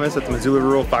 I'm Thomas at the Missoula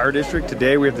Rural Fire District.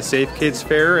 Today we have the Safe Kids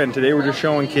Fair, and today we're just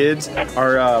showing kids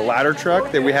our ladder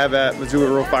truck that we have at Missoula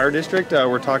Rural Fire District.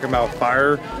 We're talking about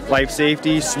fire, life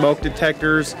safety, smoke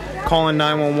detectors, calling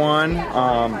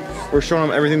 911. We're showing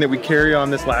them everything that we carry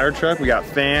on this ladder truck. We got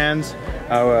fans,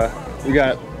 we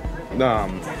got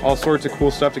all sorts of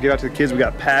cool stuff to give out to the kids. We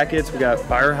got packets, we got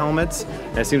fire helmets,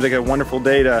 and it seems like a wonderful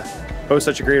day to host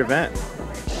such a great event.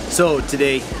 So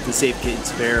today, the Safe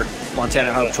Kids Fair,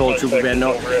 Montana Highway Patrol Trooper Band,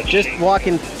 just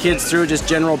walking kids through just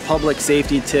general public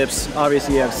safety tips.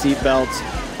 Obviously you have seat belts,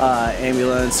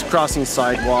 ambulance, crossing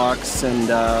sidewalks, and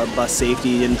bus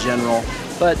safety in general.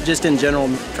 But just in general,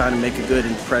 trying to make a good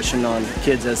impression on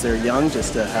kids as they're young,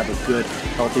 just to have a good,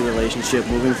 healthy relationship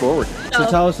moving forward. So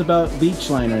tell us about beach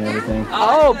liner and everything.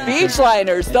 Oh, beach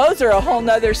liners, those are a whole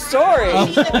nother story.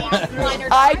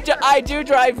 I do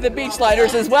drive the beach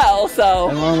liners as well, so.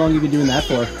 And how long have you been doing that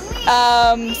for?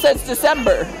 Since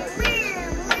December.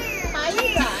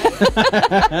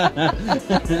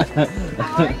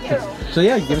 So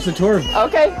yeah, give us a tour.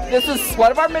 Okay, this is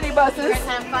one of our minibuses.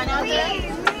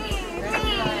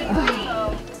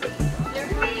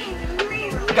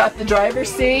 Got the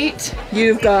driver's seat.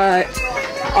 You've got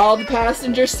all the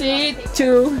passenger seat.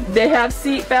 They have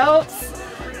seat belts.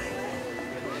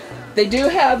 They do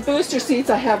have booster seats.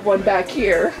 I have one back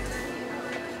here.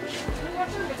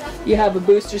 You have a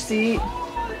booster seat.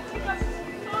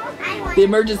 The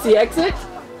emergency exit.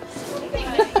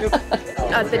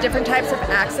 The different types of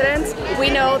accidents. We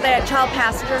know that child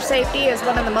passenger safety is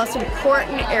one of the most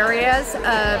important areas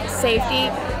of safety.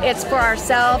 It's for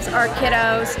ourselves, our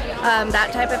kiddos,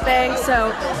 that type of thing.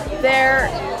 So there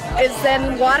is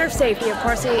then water safety. Of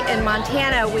course, in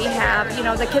Montana we have, you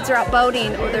know, the kids are out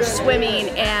boating or they're swimming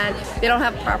and they don't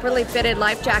have properly fitted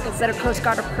life jackets that are Coast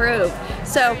Guard approved.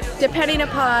 So depending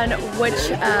upon which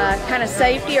kind of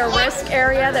safety or risk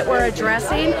area that we're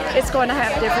addressing, it's going to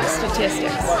have different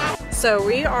statistics. So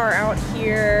we are out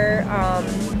here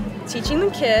teaching the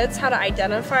kids how to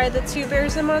identify the two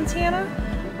bears in Montana.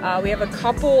 We have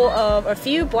a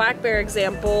few black bear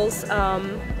examples.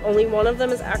 Only one of them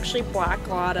is actually black. A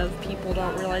lot of people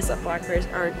don't realize that black bears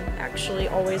aren't actually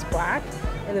always black.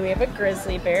 And then we have a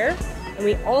grizzly bear. And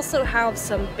we also have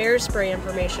some bear spray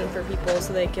information for people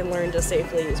so they can learn to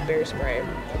safely use bear spray.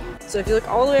 So if you look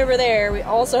all the way over there, we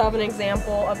also have an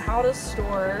example of how to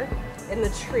store in the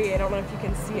tree. I don't know if you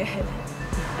can see it.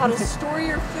 How to store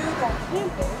your food while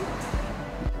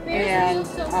camping. And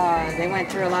they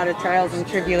went through a lot of trials and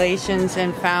tribulations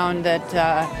and found that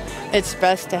it's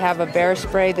best to have a bear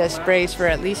spray that sprays for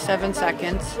at least 7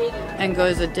 seconds and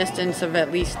goes a distance of at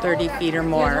least 30 feet or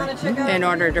more in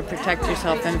order to protect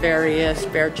yourself in various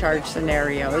bear charge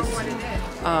scenarios.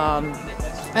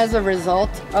 As a result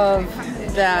of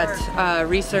that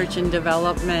research and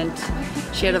development,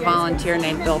 she had a volunteer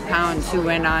named Bill Pounds who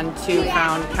went on to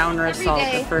found Counter Assault,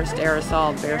 the first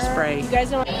aerosol bear spray.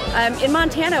 In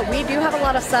Montana, we do have a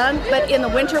lot of sun, but in the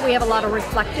winter we have a lot of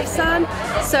reflective sun.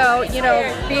 So, you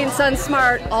know, being sun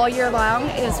smart all year long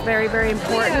is very, very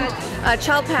important.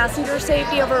 Child passenger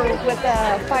safety over with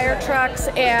fire trucks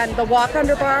and the walk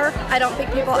under bar, I don't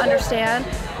think people understand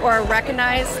or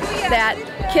recognize that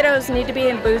kiddos need to be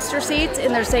in booster seats,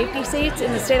 in their safety seats.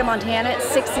 In the state of Montana, it's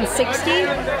 6 and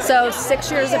 60, so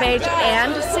 6 years of age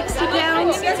and 60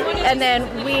 pounds. And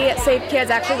then we at Safe Kids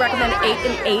actually recommend 8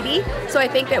 and 80. So I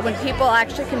think that when people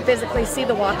actually can physically see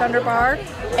the walk under bar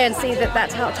and see that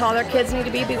that's how tall their kids need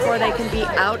to be before they can be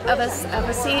out of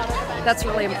a seat, that's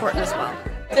really important as well.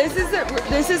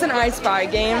 This is an I Spy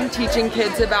game teaching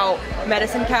kids about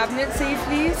medicine cabinet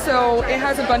safety. So it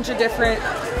has a bunch of different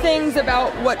things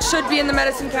about what should be in the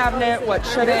medicine cabinet, what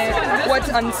shouldn't, what's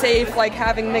unsafe, like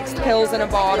having mixed pills in a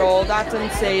bottle, that's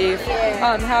unsafe,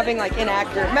 having like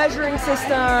inaccurate measuring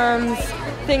systems,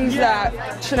 things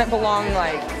that shouldn't belong,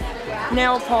 like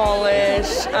nail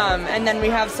polish, and then we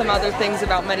have some other things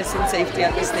about medicine safety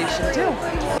at the station too.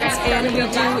 And we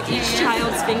do each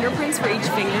child's fingerprints for each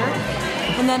finger.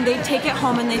 And then they take it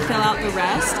home and they fill out the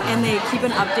rest, and they keep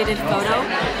an updated photo.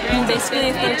 And basically,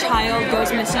 if their child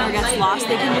goes missing or gets lost,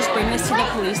 they can just bring this to the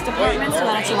police department, so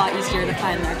that it's a lot easier to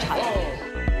find their child.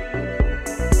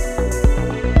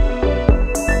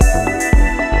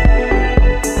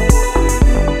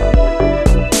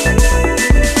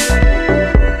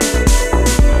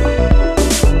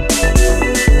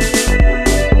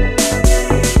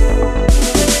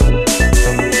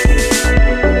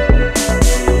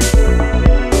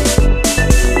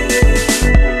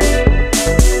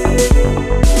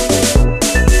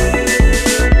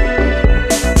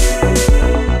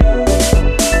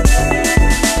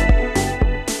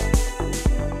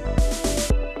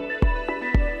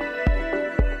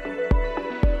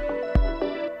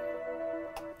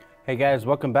 Hey guys,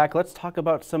 welcome back. Let's talk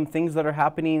about some things that are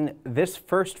happening this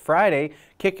first Friday,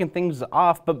 kicking things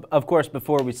off. But of course,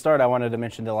 before we start, I wanted to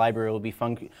mention the library will be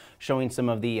showing some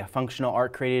of the functional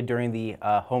art created during the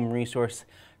Home Resource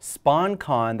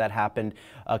SpawnCon that happened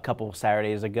a couple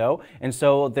Saturdays ago. And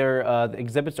so the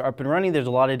exhibits are up and running. There's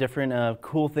a lot of different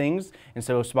cool things. And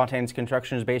so spontaneous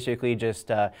construction is basically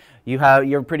just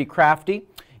you're pretty crafty.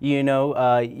 You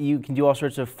know, you can do all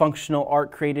sorts of functional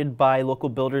art created by local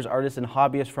builders, artists, and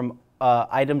hobbyists from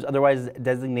items otherwise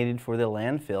designated for the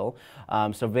landfill.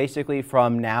 So basically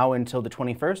from now until the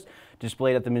 21st,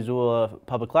 displayed at the Missoula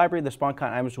Public Library, the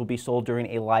SpawnCon items will be sold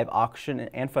during a live auction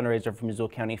and fundraiser for Missoula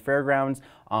County Fairgrounds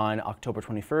on October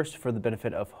 21st for the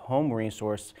benefit of Home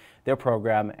Resource, their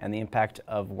program, and the impact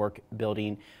of work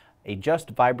building a just,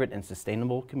 vibrant, and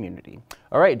sustainable community.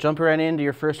 All right, jumping right into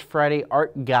your first Friday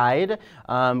art guide.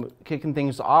 Kicking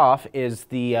things off is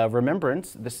the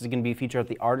Remembrance. This is going to be featured at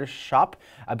the Artist Shop.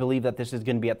 I believe that this is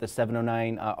going to be at the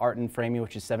 709 Art and Framing,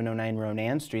 which is 709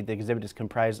 Ronan Street. The exhibit is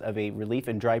comprised of a relief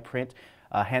and dry print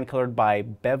hand-colored by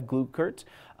Bev Glukert,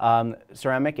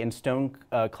 ceramic and stone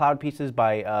cloud pieces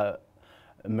by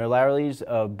Merlaris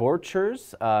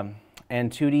Borchers, and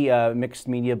 2D mixed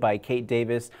media by Kate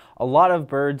Davis. A lot of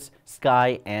birds,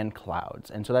 sky, and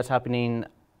clouds. And so that's happening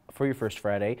for your first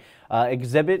Friday.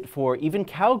 Exhibit for Even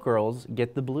Cowgirls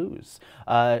Get the Blues.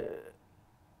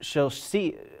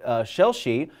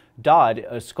 Shelshi Dodd,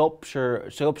 a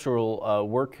sculptural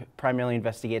work primarily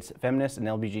investigates feminist and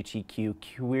LGBTQ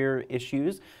queer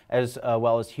issues, as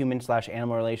well as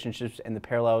human/animal relationships and the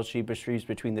parallels she perceives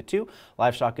between the two.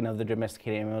 Livestock and other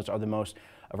domesticated animals are the most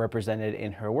represented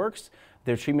in her works.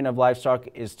 Their treatment of livestock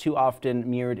is too often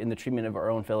mirrored in the treatment of our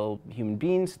own fellow human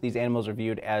beings. These animals are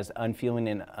viewed as unfeeling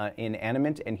and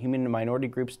inanimate, and human minority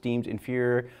groups deemed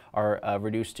inferior are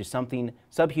reduced to something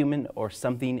subhuman or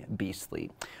something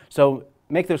beastly. So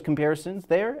make those comparisons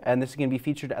there, and this is going to be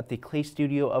featured at the Clay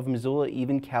Studio of Missoula.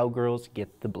 Even cowgirls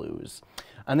get the blues.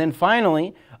 And then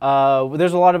finally,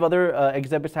 there's a lot of other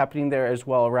exhibits happening there as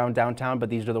well around downtown, but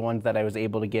these are the ones that I was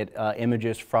able to get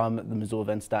images from the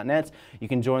MissoulaEvents.net. You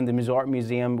can join the Missoula Art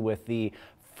Museum with the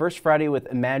First Friday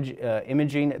with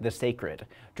Imaging the Sacred.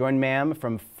 Join MAM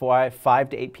from 5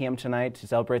 to 8 p.m. tonight to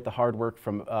celebrate the hard work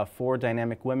from 4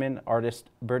 dynamic women, artists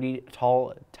Bertie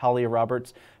Tall, Talia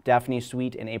Roberts, Daphne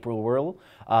Sweet, and April Whirl.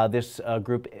 This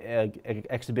group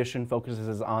exhibition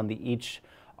focuses on this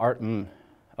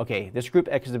group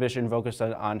exhibition focused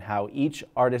on how each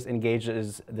artist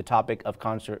engages the topic of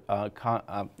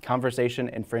conversation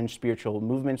and fringe spiritual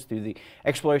movements through the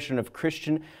exploration of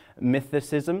Christian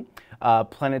mythicism,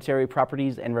 planetary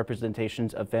properties, and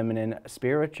representations of feminine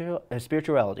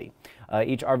spirituality.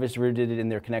 Each artist rooted in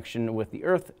their connection with the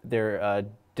earth, their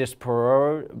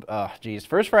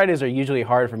First Fridays are usually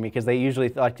hard for me because they usually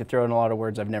like to throw in a lot of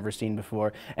words I've never seen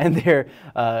before, and they're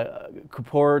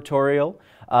corporeal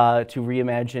to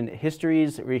reimagine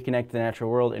histories, reconnect the natural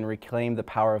world, and reclaim the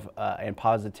power of, and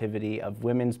positivity of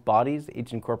women's bodies.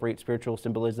 Each incorporate spiritual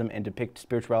symbolism and depict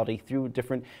spirituality through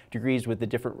different degrees with the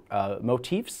different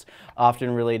motifs,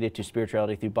 often related to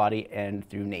spirituality through body and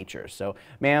through nature. So,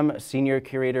 ma'am, Senior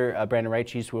Curator Brandon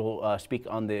Reichis will speak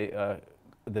on the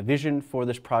vision for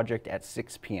this project at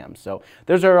 6 p.m. So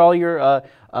those are all your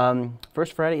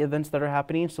First Friday events that are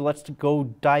happening. So let's go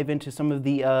dive into some of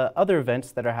the other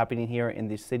events that are happening here in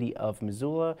the city of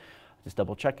Missoula. Just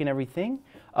double checking everything.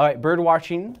 All right, bird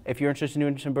watching. If you're interested in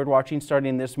doing some bird watching,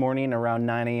 starting this morning around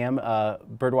 9 a.m.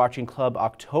 Bird Watching Club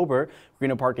October.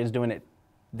 Greeno Park is doing it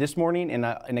this morning,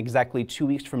 in exactly 2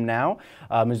 weeks from now.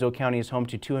 Missoula County is home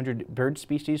to 200 bird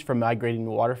species, from migrating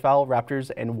waterfowl,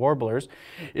 raptors, and warblers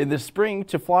in the spring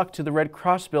to flock to the red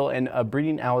crossbill and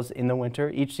breeding owls in the winter.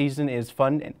 Each season is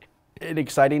fun and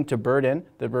exciting to bird in.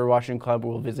 The Bird Watching Club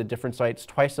will visit different sites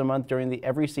twice a month during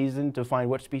every season to find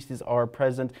what species are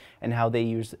present and how they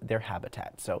use their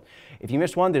habitat. So if you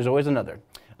miss one, there's always another.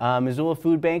 Missoula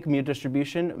Food Bank meal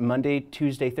distribution Monday,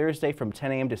 Tuesday, Thursday from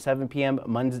 10 a.m. to 7 p.m.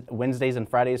 Wednesdays and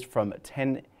Fridays from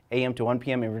 10 a.m. to 1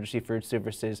 p.m. Emergency food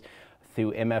services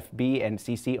through MFB and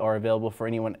CC are available for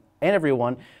anyone and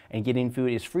everyone, and getting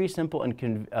food is free, simple,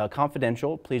 and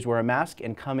confidential. Please wear a mask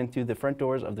and come in through the front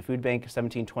doors of the food bank,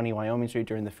 1720 Wyoming Street,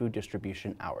 during the food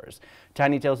distribution hours.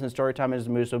 Tiny Tales and Storytime is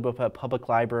Missoula Public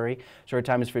Library.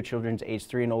 Storytime is for children aged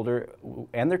 3 and older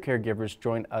and their caregivers.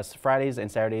 Join us Fridays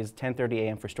and Saturdays, 10:30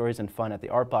 a.m. for stories and fun at the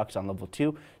Art Box on level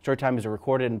 2. Storytime is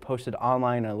recorded and posted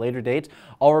online at a later date.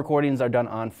 All recordings are done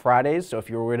on Fridays, so if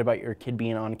you're worried about your kid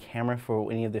being on camera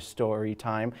for any of this story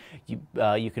time,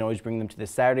 you can always bring them to the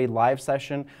Saturday live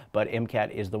session, but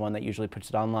MCAT is the one that usually puts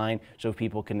it online so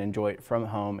people can enjoy it from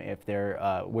home if they're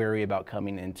wary about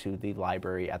coming into the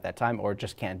library at that time, or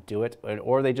just can't do it,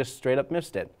 or they just straight up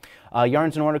missed it.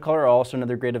 Yarns and Watercolor are also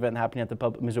another great event happening at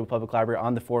the Missoula Public Library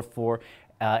on the 4th floor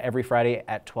every Friday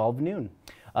at 12 noon.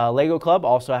 Lego Club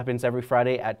also happens every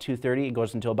Friday at 2:30. It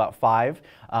goes until about 5.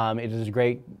 It is a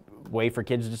great way for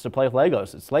kids just to play with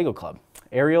Legos. It's Lego Club.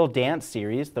 Aerial Dance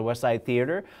Series, the West Side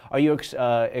Theater. Are you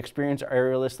experienced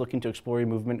aerialists looking to explore your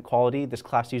movement quality? This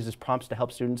class uses prompts to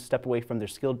help students step away from their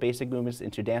skilled basic movements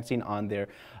into dancing on their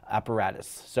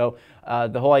apparatus. So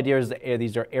the whole idea is that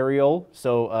these are aerial.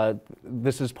 So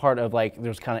this is part of, like,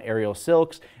 there's kind of aerial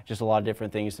silks, just a lot of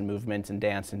different things and movements and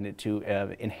dance and to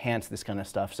enhance this kind of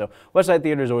stuff. So West Side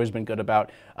Theater has always been good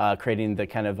about creating the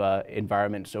kind of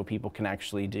environment so people can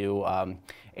actually do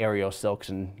aerial silks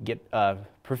and get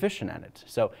proficient at it.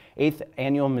 So 8th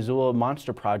Annual Missoula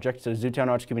Monster Project. So Zootown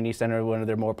Arts Community Center, one of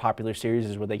their more popular series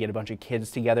is where they get a bunch of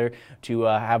kids together to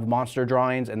have monster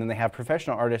drawings, and then they have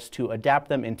professional artists to adapt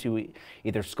them into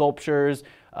either sculptures,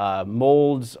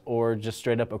 molds, or just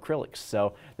straight up acrylics.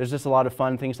 So there's just a lot of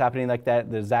fun things happening like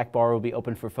that. The Zach Bar will be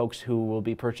open for folks who will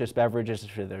be purchased beverages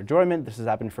for their enjoyment. This is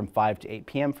happening from 5 to 8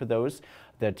 p.m. for those.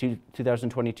 The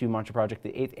 2022 Monster Project,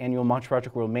 the 8th Annual Monster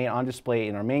Project, will remain on display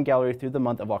in our main gallery through the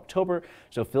month of October,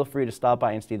 so feel free to stop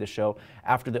by and see the show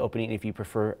after the opening if you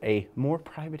prefer a more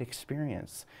private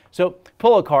experience. So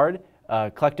pull a card.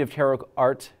 Collective Tarot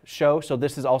Art Show. So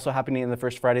this is also happening in the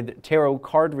first Friday. The tarot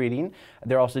card reading.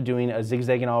 They're also doing a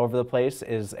zigzagging all over the place.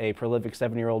 Is a prolific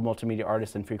 7-year-old multimedia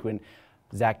artist and frequent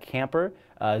Zach Camper.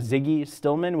 Ziggy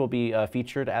Stillman will be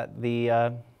featured at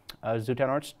the Zootown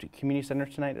Arts Community Center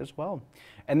tonight as well.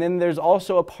 And then there's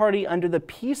also a party under the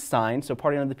peace sign. So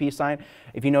party under the peace sign,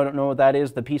 if you don't know what that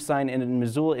is, the peace sign in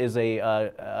Missoula is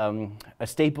a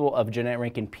staple of Jeanette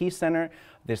Rankin Peace Center.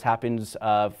 This happens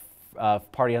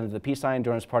Party Under the Peace Sign.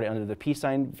 Join us Party Under the Peace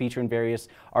Sign, featuring various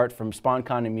art from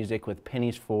SpawnCon and music with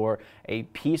pennies for a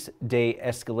Peace Day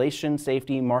escalation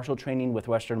safety marshal training with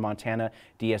Western Montana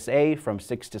DSA from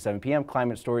 6 to 7 p.m.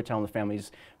 Climate storytelling with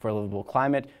families for a livable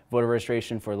climate. Voter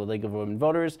registration for the League of Women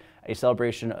Voters. A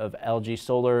celebration of LG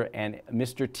Solar and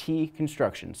Mr. T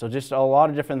Construction. So just a lot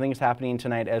of different things happening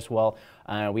tonight as well.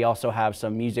 We also have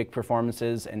some music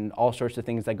performances and all sorts of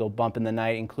things that go bump in the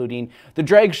night, including the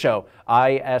drag show.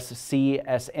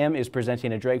 ISCSM is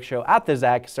presenting a drag show at the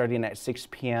ZAC starting at 6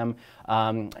 p.m.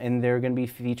 And they're going to be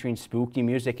featuring spooky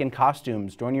music and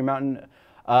costumes. Join your mountain.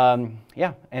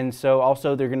 Yeah, and so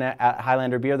also they're going to, at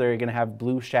Highlander Beer, they're going to have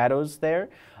Blue Shadows there.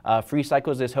 Free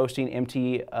Cycles is hosting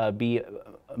MTB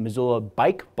Missoula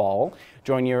Bike Ball.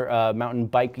 Join your mountain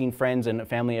biking friends and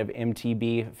family of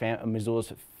MTB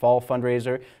Missoula's fall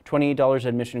fundraiser. $28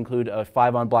 admission include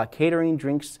 5 on block catering,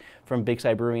 drinks from Big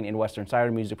Side Brewing and Western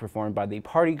Cider, music performed by the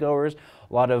party goers.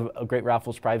 A lot of great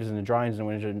raffles, prizes, and drawings, and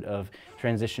winners of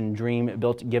Transition Dream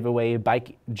Built giveaway,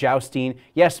 bike jousting.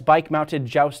 Yes, bike mounted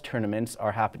joust tournaments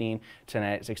are happening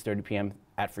tonight at 6:30 p.m.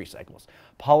 at Free Cycles.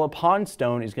 Paula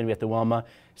Pondstone is going to be at the Wilma.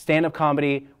 Stand-up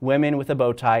comedy, women with a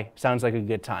bow tie. Sounds like a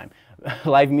good time.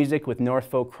 Live music with North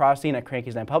Folk Crossing at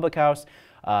Cranky's Night Public House.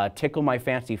 Tickle My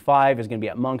Fancy 5 is going to be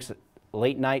at Monk's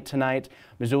late night tonight.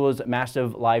 Missoula's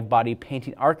massive live body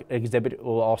painting art exhibit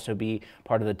will also be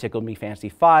part of the Tickle Me Fancy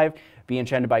 5. Be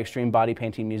enchanted by extreme body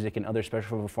painting music and other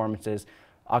special performances.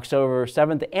 October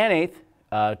 7th and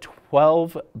 8th,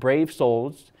 12 brave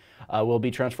souls will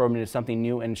be transformed into something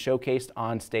new and showcased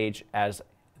on stage as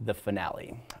the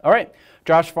finale. All right,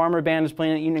 Josh Farmer Band is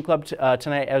playing at Union Club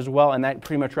tonight as well, and that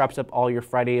pretty much wraps up all your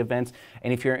Friday events.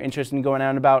 And if you're interested in going out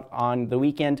and about on the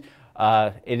weekend,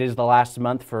 it is the last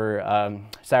month for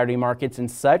Saturday markets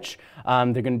and such.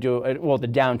 They're going to do, well, the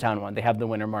downtown one. They have the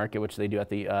winter market, which they do at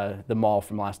the mall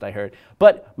from last I heard.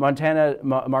 But Montana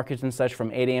markets and such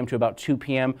from 8 a.m. to about 2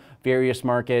 p.m. Various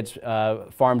markets,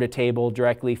 farm to table,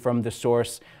 directly from the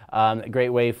source. A great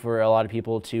way for a lot of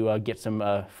people to get some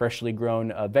freshly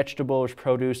grown vegetables,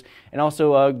 produce, and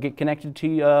also get connected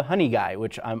to Honey Guy,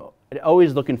 which I'm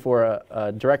always looking for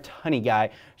a direct honey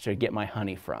guy to get my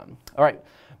honey from. All right.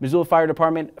 Missoula Fire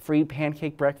Department free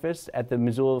pancake breakfast at the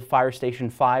Missoula Fire Station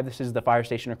 5. This is the fire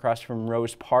station across from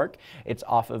Rose Park. It's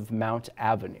off of Mount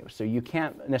Avenue, so you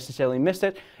can't necessarily miss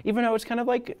it, even though it's kind of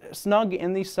like snug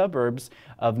in the suburbs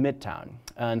of Midtown.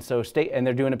 And so and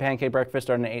they're doing a pancake breakfast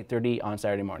starting at 8:30 on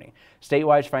Saturday morning.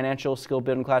 Statewide financial skill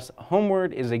building class.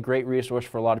 Homeward is a great resource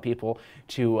for a lot of people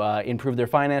to improve their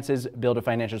finances, build a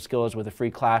financial skills with a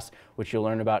free class, which you'll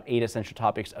learn about 8 essential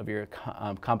topics of your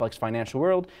complex financial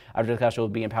world. After the class, you'll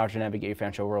be empowered to navigate your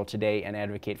financial world today and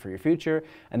advocate for your future.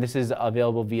 And this is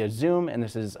available via Zoom, and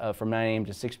this is from 9 a.m.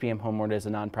 to 6 p.m. Homeward is a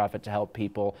nonprofit to help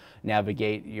people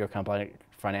navigate your complex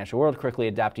financial world, quickly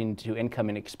adapting to income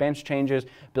and expense changes,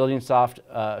 building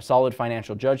solid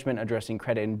financial judgment, addressing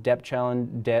credit and debt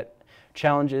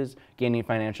challenges, gaining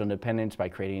financial independence by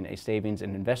creating a savings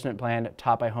and investment plan,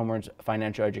 taught by Homeward's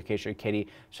financial educator Katie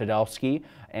Sadowski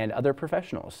and other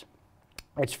professionals.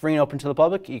 It's free and open to the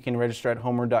public. You can register at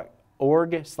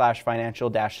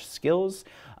homeward.org/financial-skills.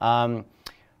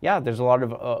 Yeah, there's a lot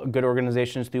of good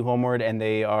organizations through Homeward, and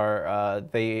they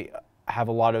have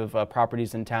a lot of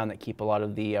properties in town that keep a lot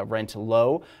of the rent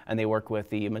low, and they work with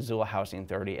the Missoula Housing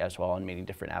Authority as well on many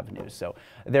different avenues. So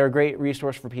they're a great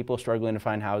resource for people struggling to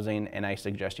find housing, and I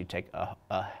suggest you take a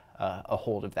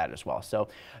hold of that as well. So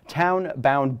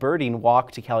town-bound birding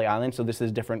walk to Kelly Island. So this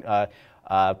is different.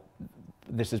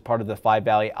 This is part of the Five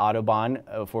Valley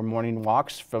Autobahn for morning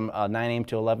walks from 9 a.m.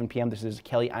 to 11 p.m. This is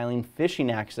Kelly Island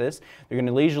fishing access. They're going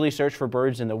to leisurely search for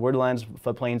birds in the woodlands,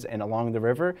 floodplains, and along the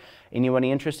river.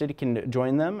 Anybody interested can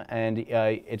join them, and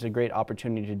it's a great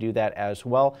opportunity to do that as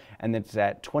well. And it's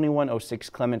at 2106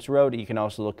 Clements Road. You can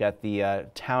also look at the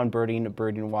Town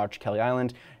Birding Watch Kelly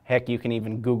Island. Heck, you can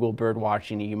even Google bird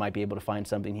watching. You might be able to find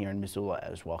something here in Missoula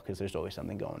as well, because there's always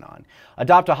something going on.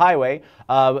 Adopt a highway.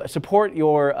 Support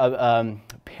your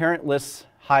parentless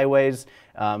highways.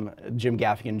 Jim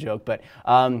Gaffigan joke, but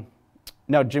no,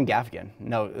 Jim Gaffigan.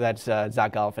 No, that's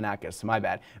Zach Galifianakis. My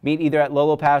bad. Meet either at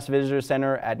Lolo Pass Visitor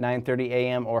Center at 9:30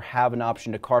 a.m. or have an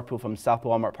option to carpool from South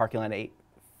Walmart parking lot at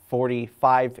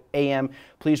 8:45 a.m.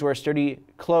 Please wear sturdy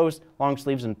clothes, long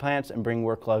sleeves and pants, and bring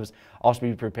work gloves. Also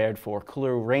be prepared for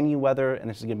cooler, rainy weather, and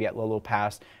this is going to be at Lolo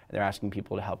Pass. They're asking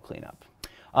people to help clean up.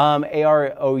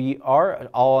 AROER,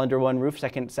 all under one roof,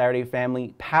 second Saturday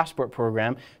family passport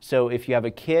program. So if you have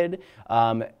a kid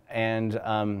and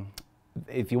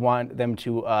if you want them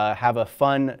to have a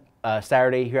fun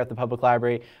Saturday here at the public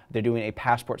library. They're doing a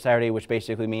Passport Saturday, which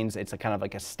basically means it's a kind of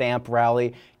like a stamp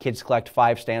rally. Kids collect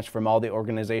 5 stamps from all the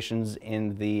organizations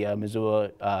in the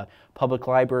Missoula Public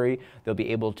Library. They'll be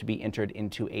able to be entered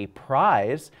into a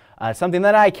prize, something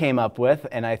that I came up with,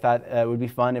 and I thought it would be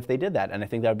fun if they did that. And I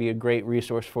think that would be a great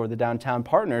resource for the Downtown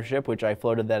Partnership, which I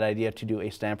floated that idea to do a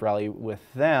stamp rally with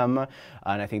them.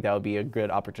 And I think that would be a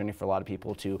good opportunity for a lot of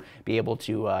people to be able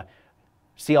to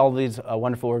see all these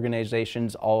wonderful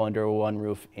organizations all under one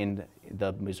roof in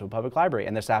the Missoula Public Library.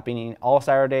 And this happening all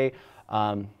Saturday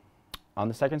on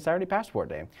the second Saturday Passport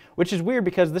Day, which is weird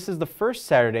because this is the first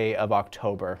Saturday of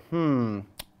October.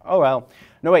 Oh well.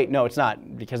 No, wait, no, it's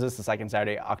not, because this is the second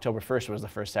Saturday. October 1st was the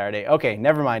first Saturday. Okay,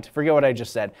 never mind. Forget what I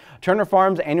just said. Turner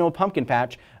Farms Annual Pumpkin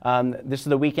Patch. This is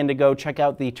the weekend to go check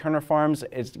out the Turner Farms.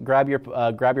 Grab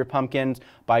your pumpkins,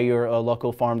 buy your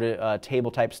local farm to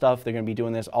table type stuff. They're going to be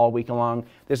doing this all week long.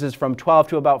 This is from 12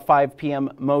 to about 5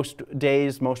 p.m. most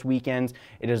days, most weekends.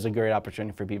 It is a great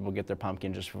opportunity for people to get their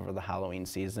pumpkin just for the Halloween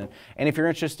season. And if you're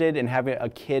interested in having a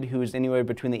kid who's anywhere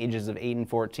between the ages of 8 and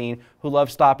 14 who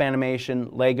loves stop animation,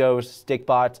 Legos, stick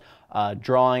bots,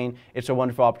 drawing, it's a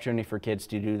wonderful opportunity for kids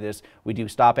to do this. We do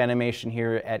stop animation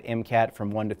here at MCAT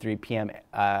from 1 to 3 p.m.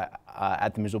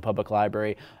 At the Missoula Public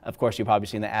Library. Of course, you've probably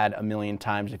seen the ad a million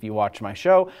times if you watch my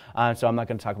show, so I'm not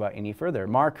going to talk about any further.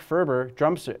 Mark Ferber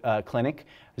Drum Clinic.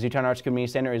 Zootown Arts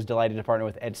Community Center is delighted to partner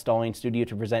with Ed Stalling Studio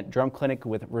to present Drum Clinic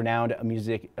with renowned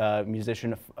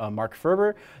musician Mark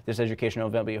Ferber. This educational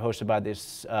event will be hosted by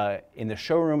in the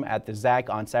showroom at the ZAC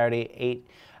on Saturday,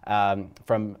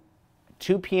 from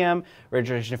 2 p.m.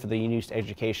 Registration for the Youth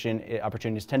Education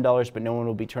opportunity is $10, but no one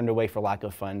will be turned away for lack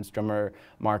of funds. Drummer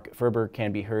Mark Ferber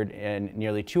can be heard in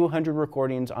nearly 200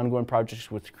 recordings. Ongoing projects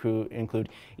which include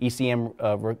ECM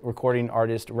recording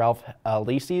artist Ralph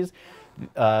Lacey's.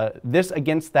 This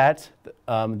Against That,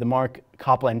 the Mark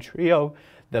Copland Trio,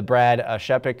 the Brad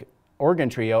Shepik Organ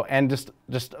Trio, and just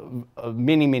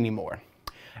many, many more.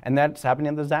 And that's happening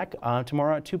at the ZAC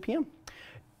tomorrow at 2 p.m.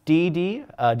 D&D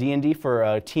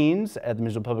for teens at the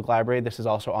Missoula Public Library. This is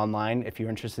also online if you're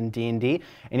interested in D&D.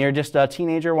 And you're just a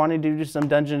teenager wanting to do some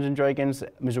Dungeons & Dragons.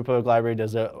 Missoula Public Library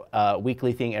does a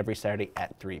weekly thing every Saturday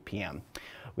at 3 p.m.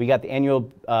 We got the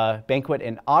annual banquet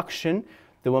and auction.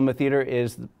 The Wilma Theater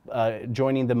is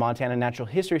joining the Montana Natural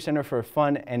History Center for a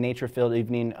fun and nature-filled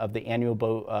evening of the annual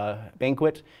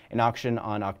banquet and auction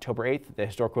on October 8th. The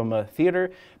Historic Wilma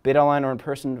Theater, bid online or in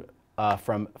person,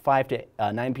 from 5 to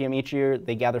 9 p.m. each year.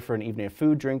 They gather for an evening of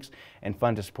food, drinks, and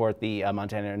fun to support the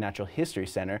Montana Natural History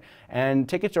Center. And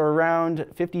tickets are around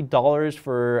 $50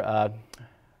 for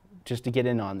just to get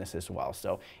in on this as well.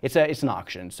 So it's an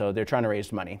auction, so they're trying to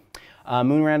raise money.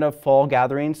 Moon Randolph Fall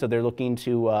Gathering, so they're looking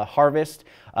to harvest,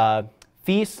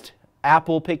 feast,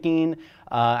 apple picking,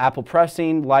 apple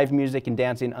pressing, live music and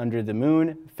dancing under the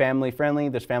moon. Family friendly.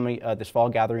 This fall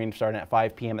gathering starting at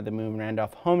 5 p.m. at the Moon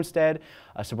Randolph Homestead,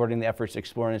 supporting the efforts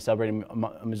exploring and celebrating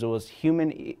Missoula's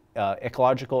human,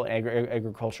 ecological, and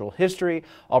agricultural history.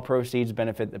 All proceeds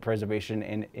benefit the preservation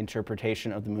and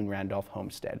interpretation of the Moon Randolph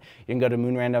Homestead. You can go to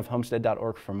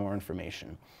moonrandolphhomestead.org for more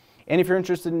information. And if you're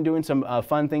interested in doing some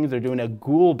fun things, they're doing a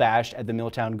Ghoul Bash at the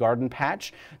Milltown Garden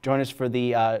Patch. Join us for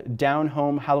the Down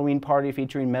Home Halloween Party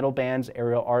featuring metal bands,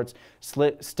 aerial arts,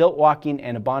 stilt walking,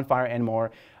 and a bonfire and more.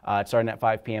 Starting at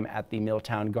 5 p.m. at the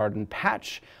Milltown Garden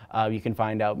Patch. You can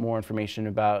find out more information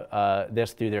about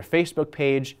this through their Facebook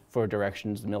page for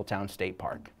directions to Milltown State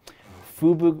Park.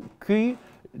 Fubuki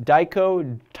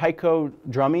Taiko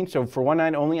drumming, so for one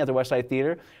night only at the Westside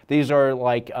Theater. These are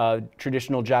like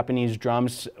traditional Japanese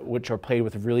drums, which are played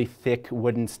with really thick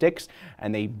wooden sticks,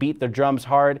 and they beat the drums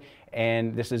hard.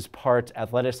 And this is part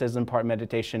athleticism, part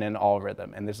meditation, and all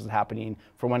rhythm. And this is happening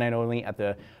for one night only at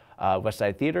the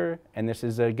Westside Theater, and this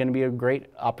is going to be a great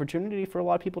opportunity for a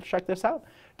lot of people to check this out.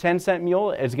 10 Cent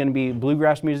Mule is going to be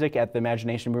bluegrass music at the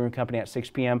Imagination Brewing Company at 6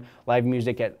 p.m., live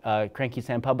music at Cranky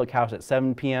Sam Public House at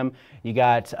 7 p.m. You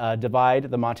got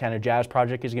Divide, the Montana Jazz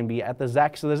Project, is going to be at the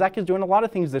ZAC. So the ZAC is doing a lot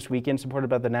of things this weekend, supported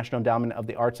by the National Endowment of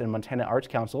the Arts and Montana Arts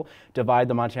Council. Divide,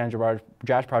 the Montana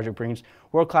Jazz Project, brings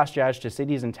world-class jazz to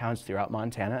cities and towns throughout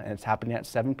Montana, and it's happening at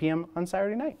 7 p.m. on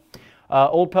Saturday night.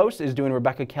 Old Post is doing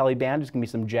Rebecca Kelly Band. There's going to be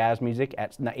some jazz music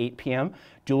at 8 p.m.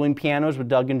 Dueling Pianos with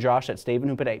Doug and Josh at Staven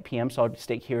Hoop at 8 p.m. Solid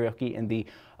State Karaoke in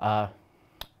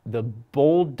the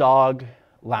Bulldog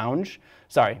Lounge.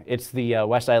 Sorry, it's the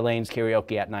Westside Lanes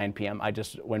Karaoke at 9 p.m. I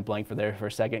just went blank there for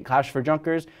a second. Clash for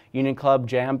Junkers, Union Club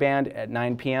Jam Band at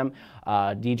 9 p.m.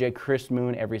 DJ Chris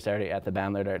Moon every Saturday at the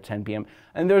Bandleader at 10 p.m.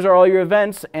 And those are all your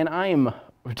events, and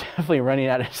we're definitely running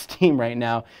out of steam right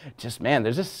now. Man,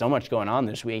 there's just so much going on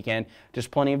this weekend. Just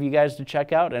plenty of you guys to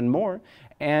check out and more.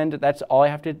 And that's all I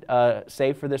have to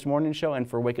say for this morning show. And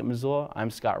for Wake Up Missoula,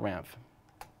 I'm Scott Ramph.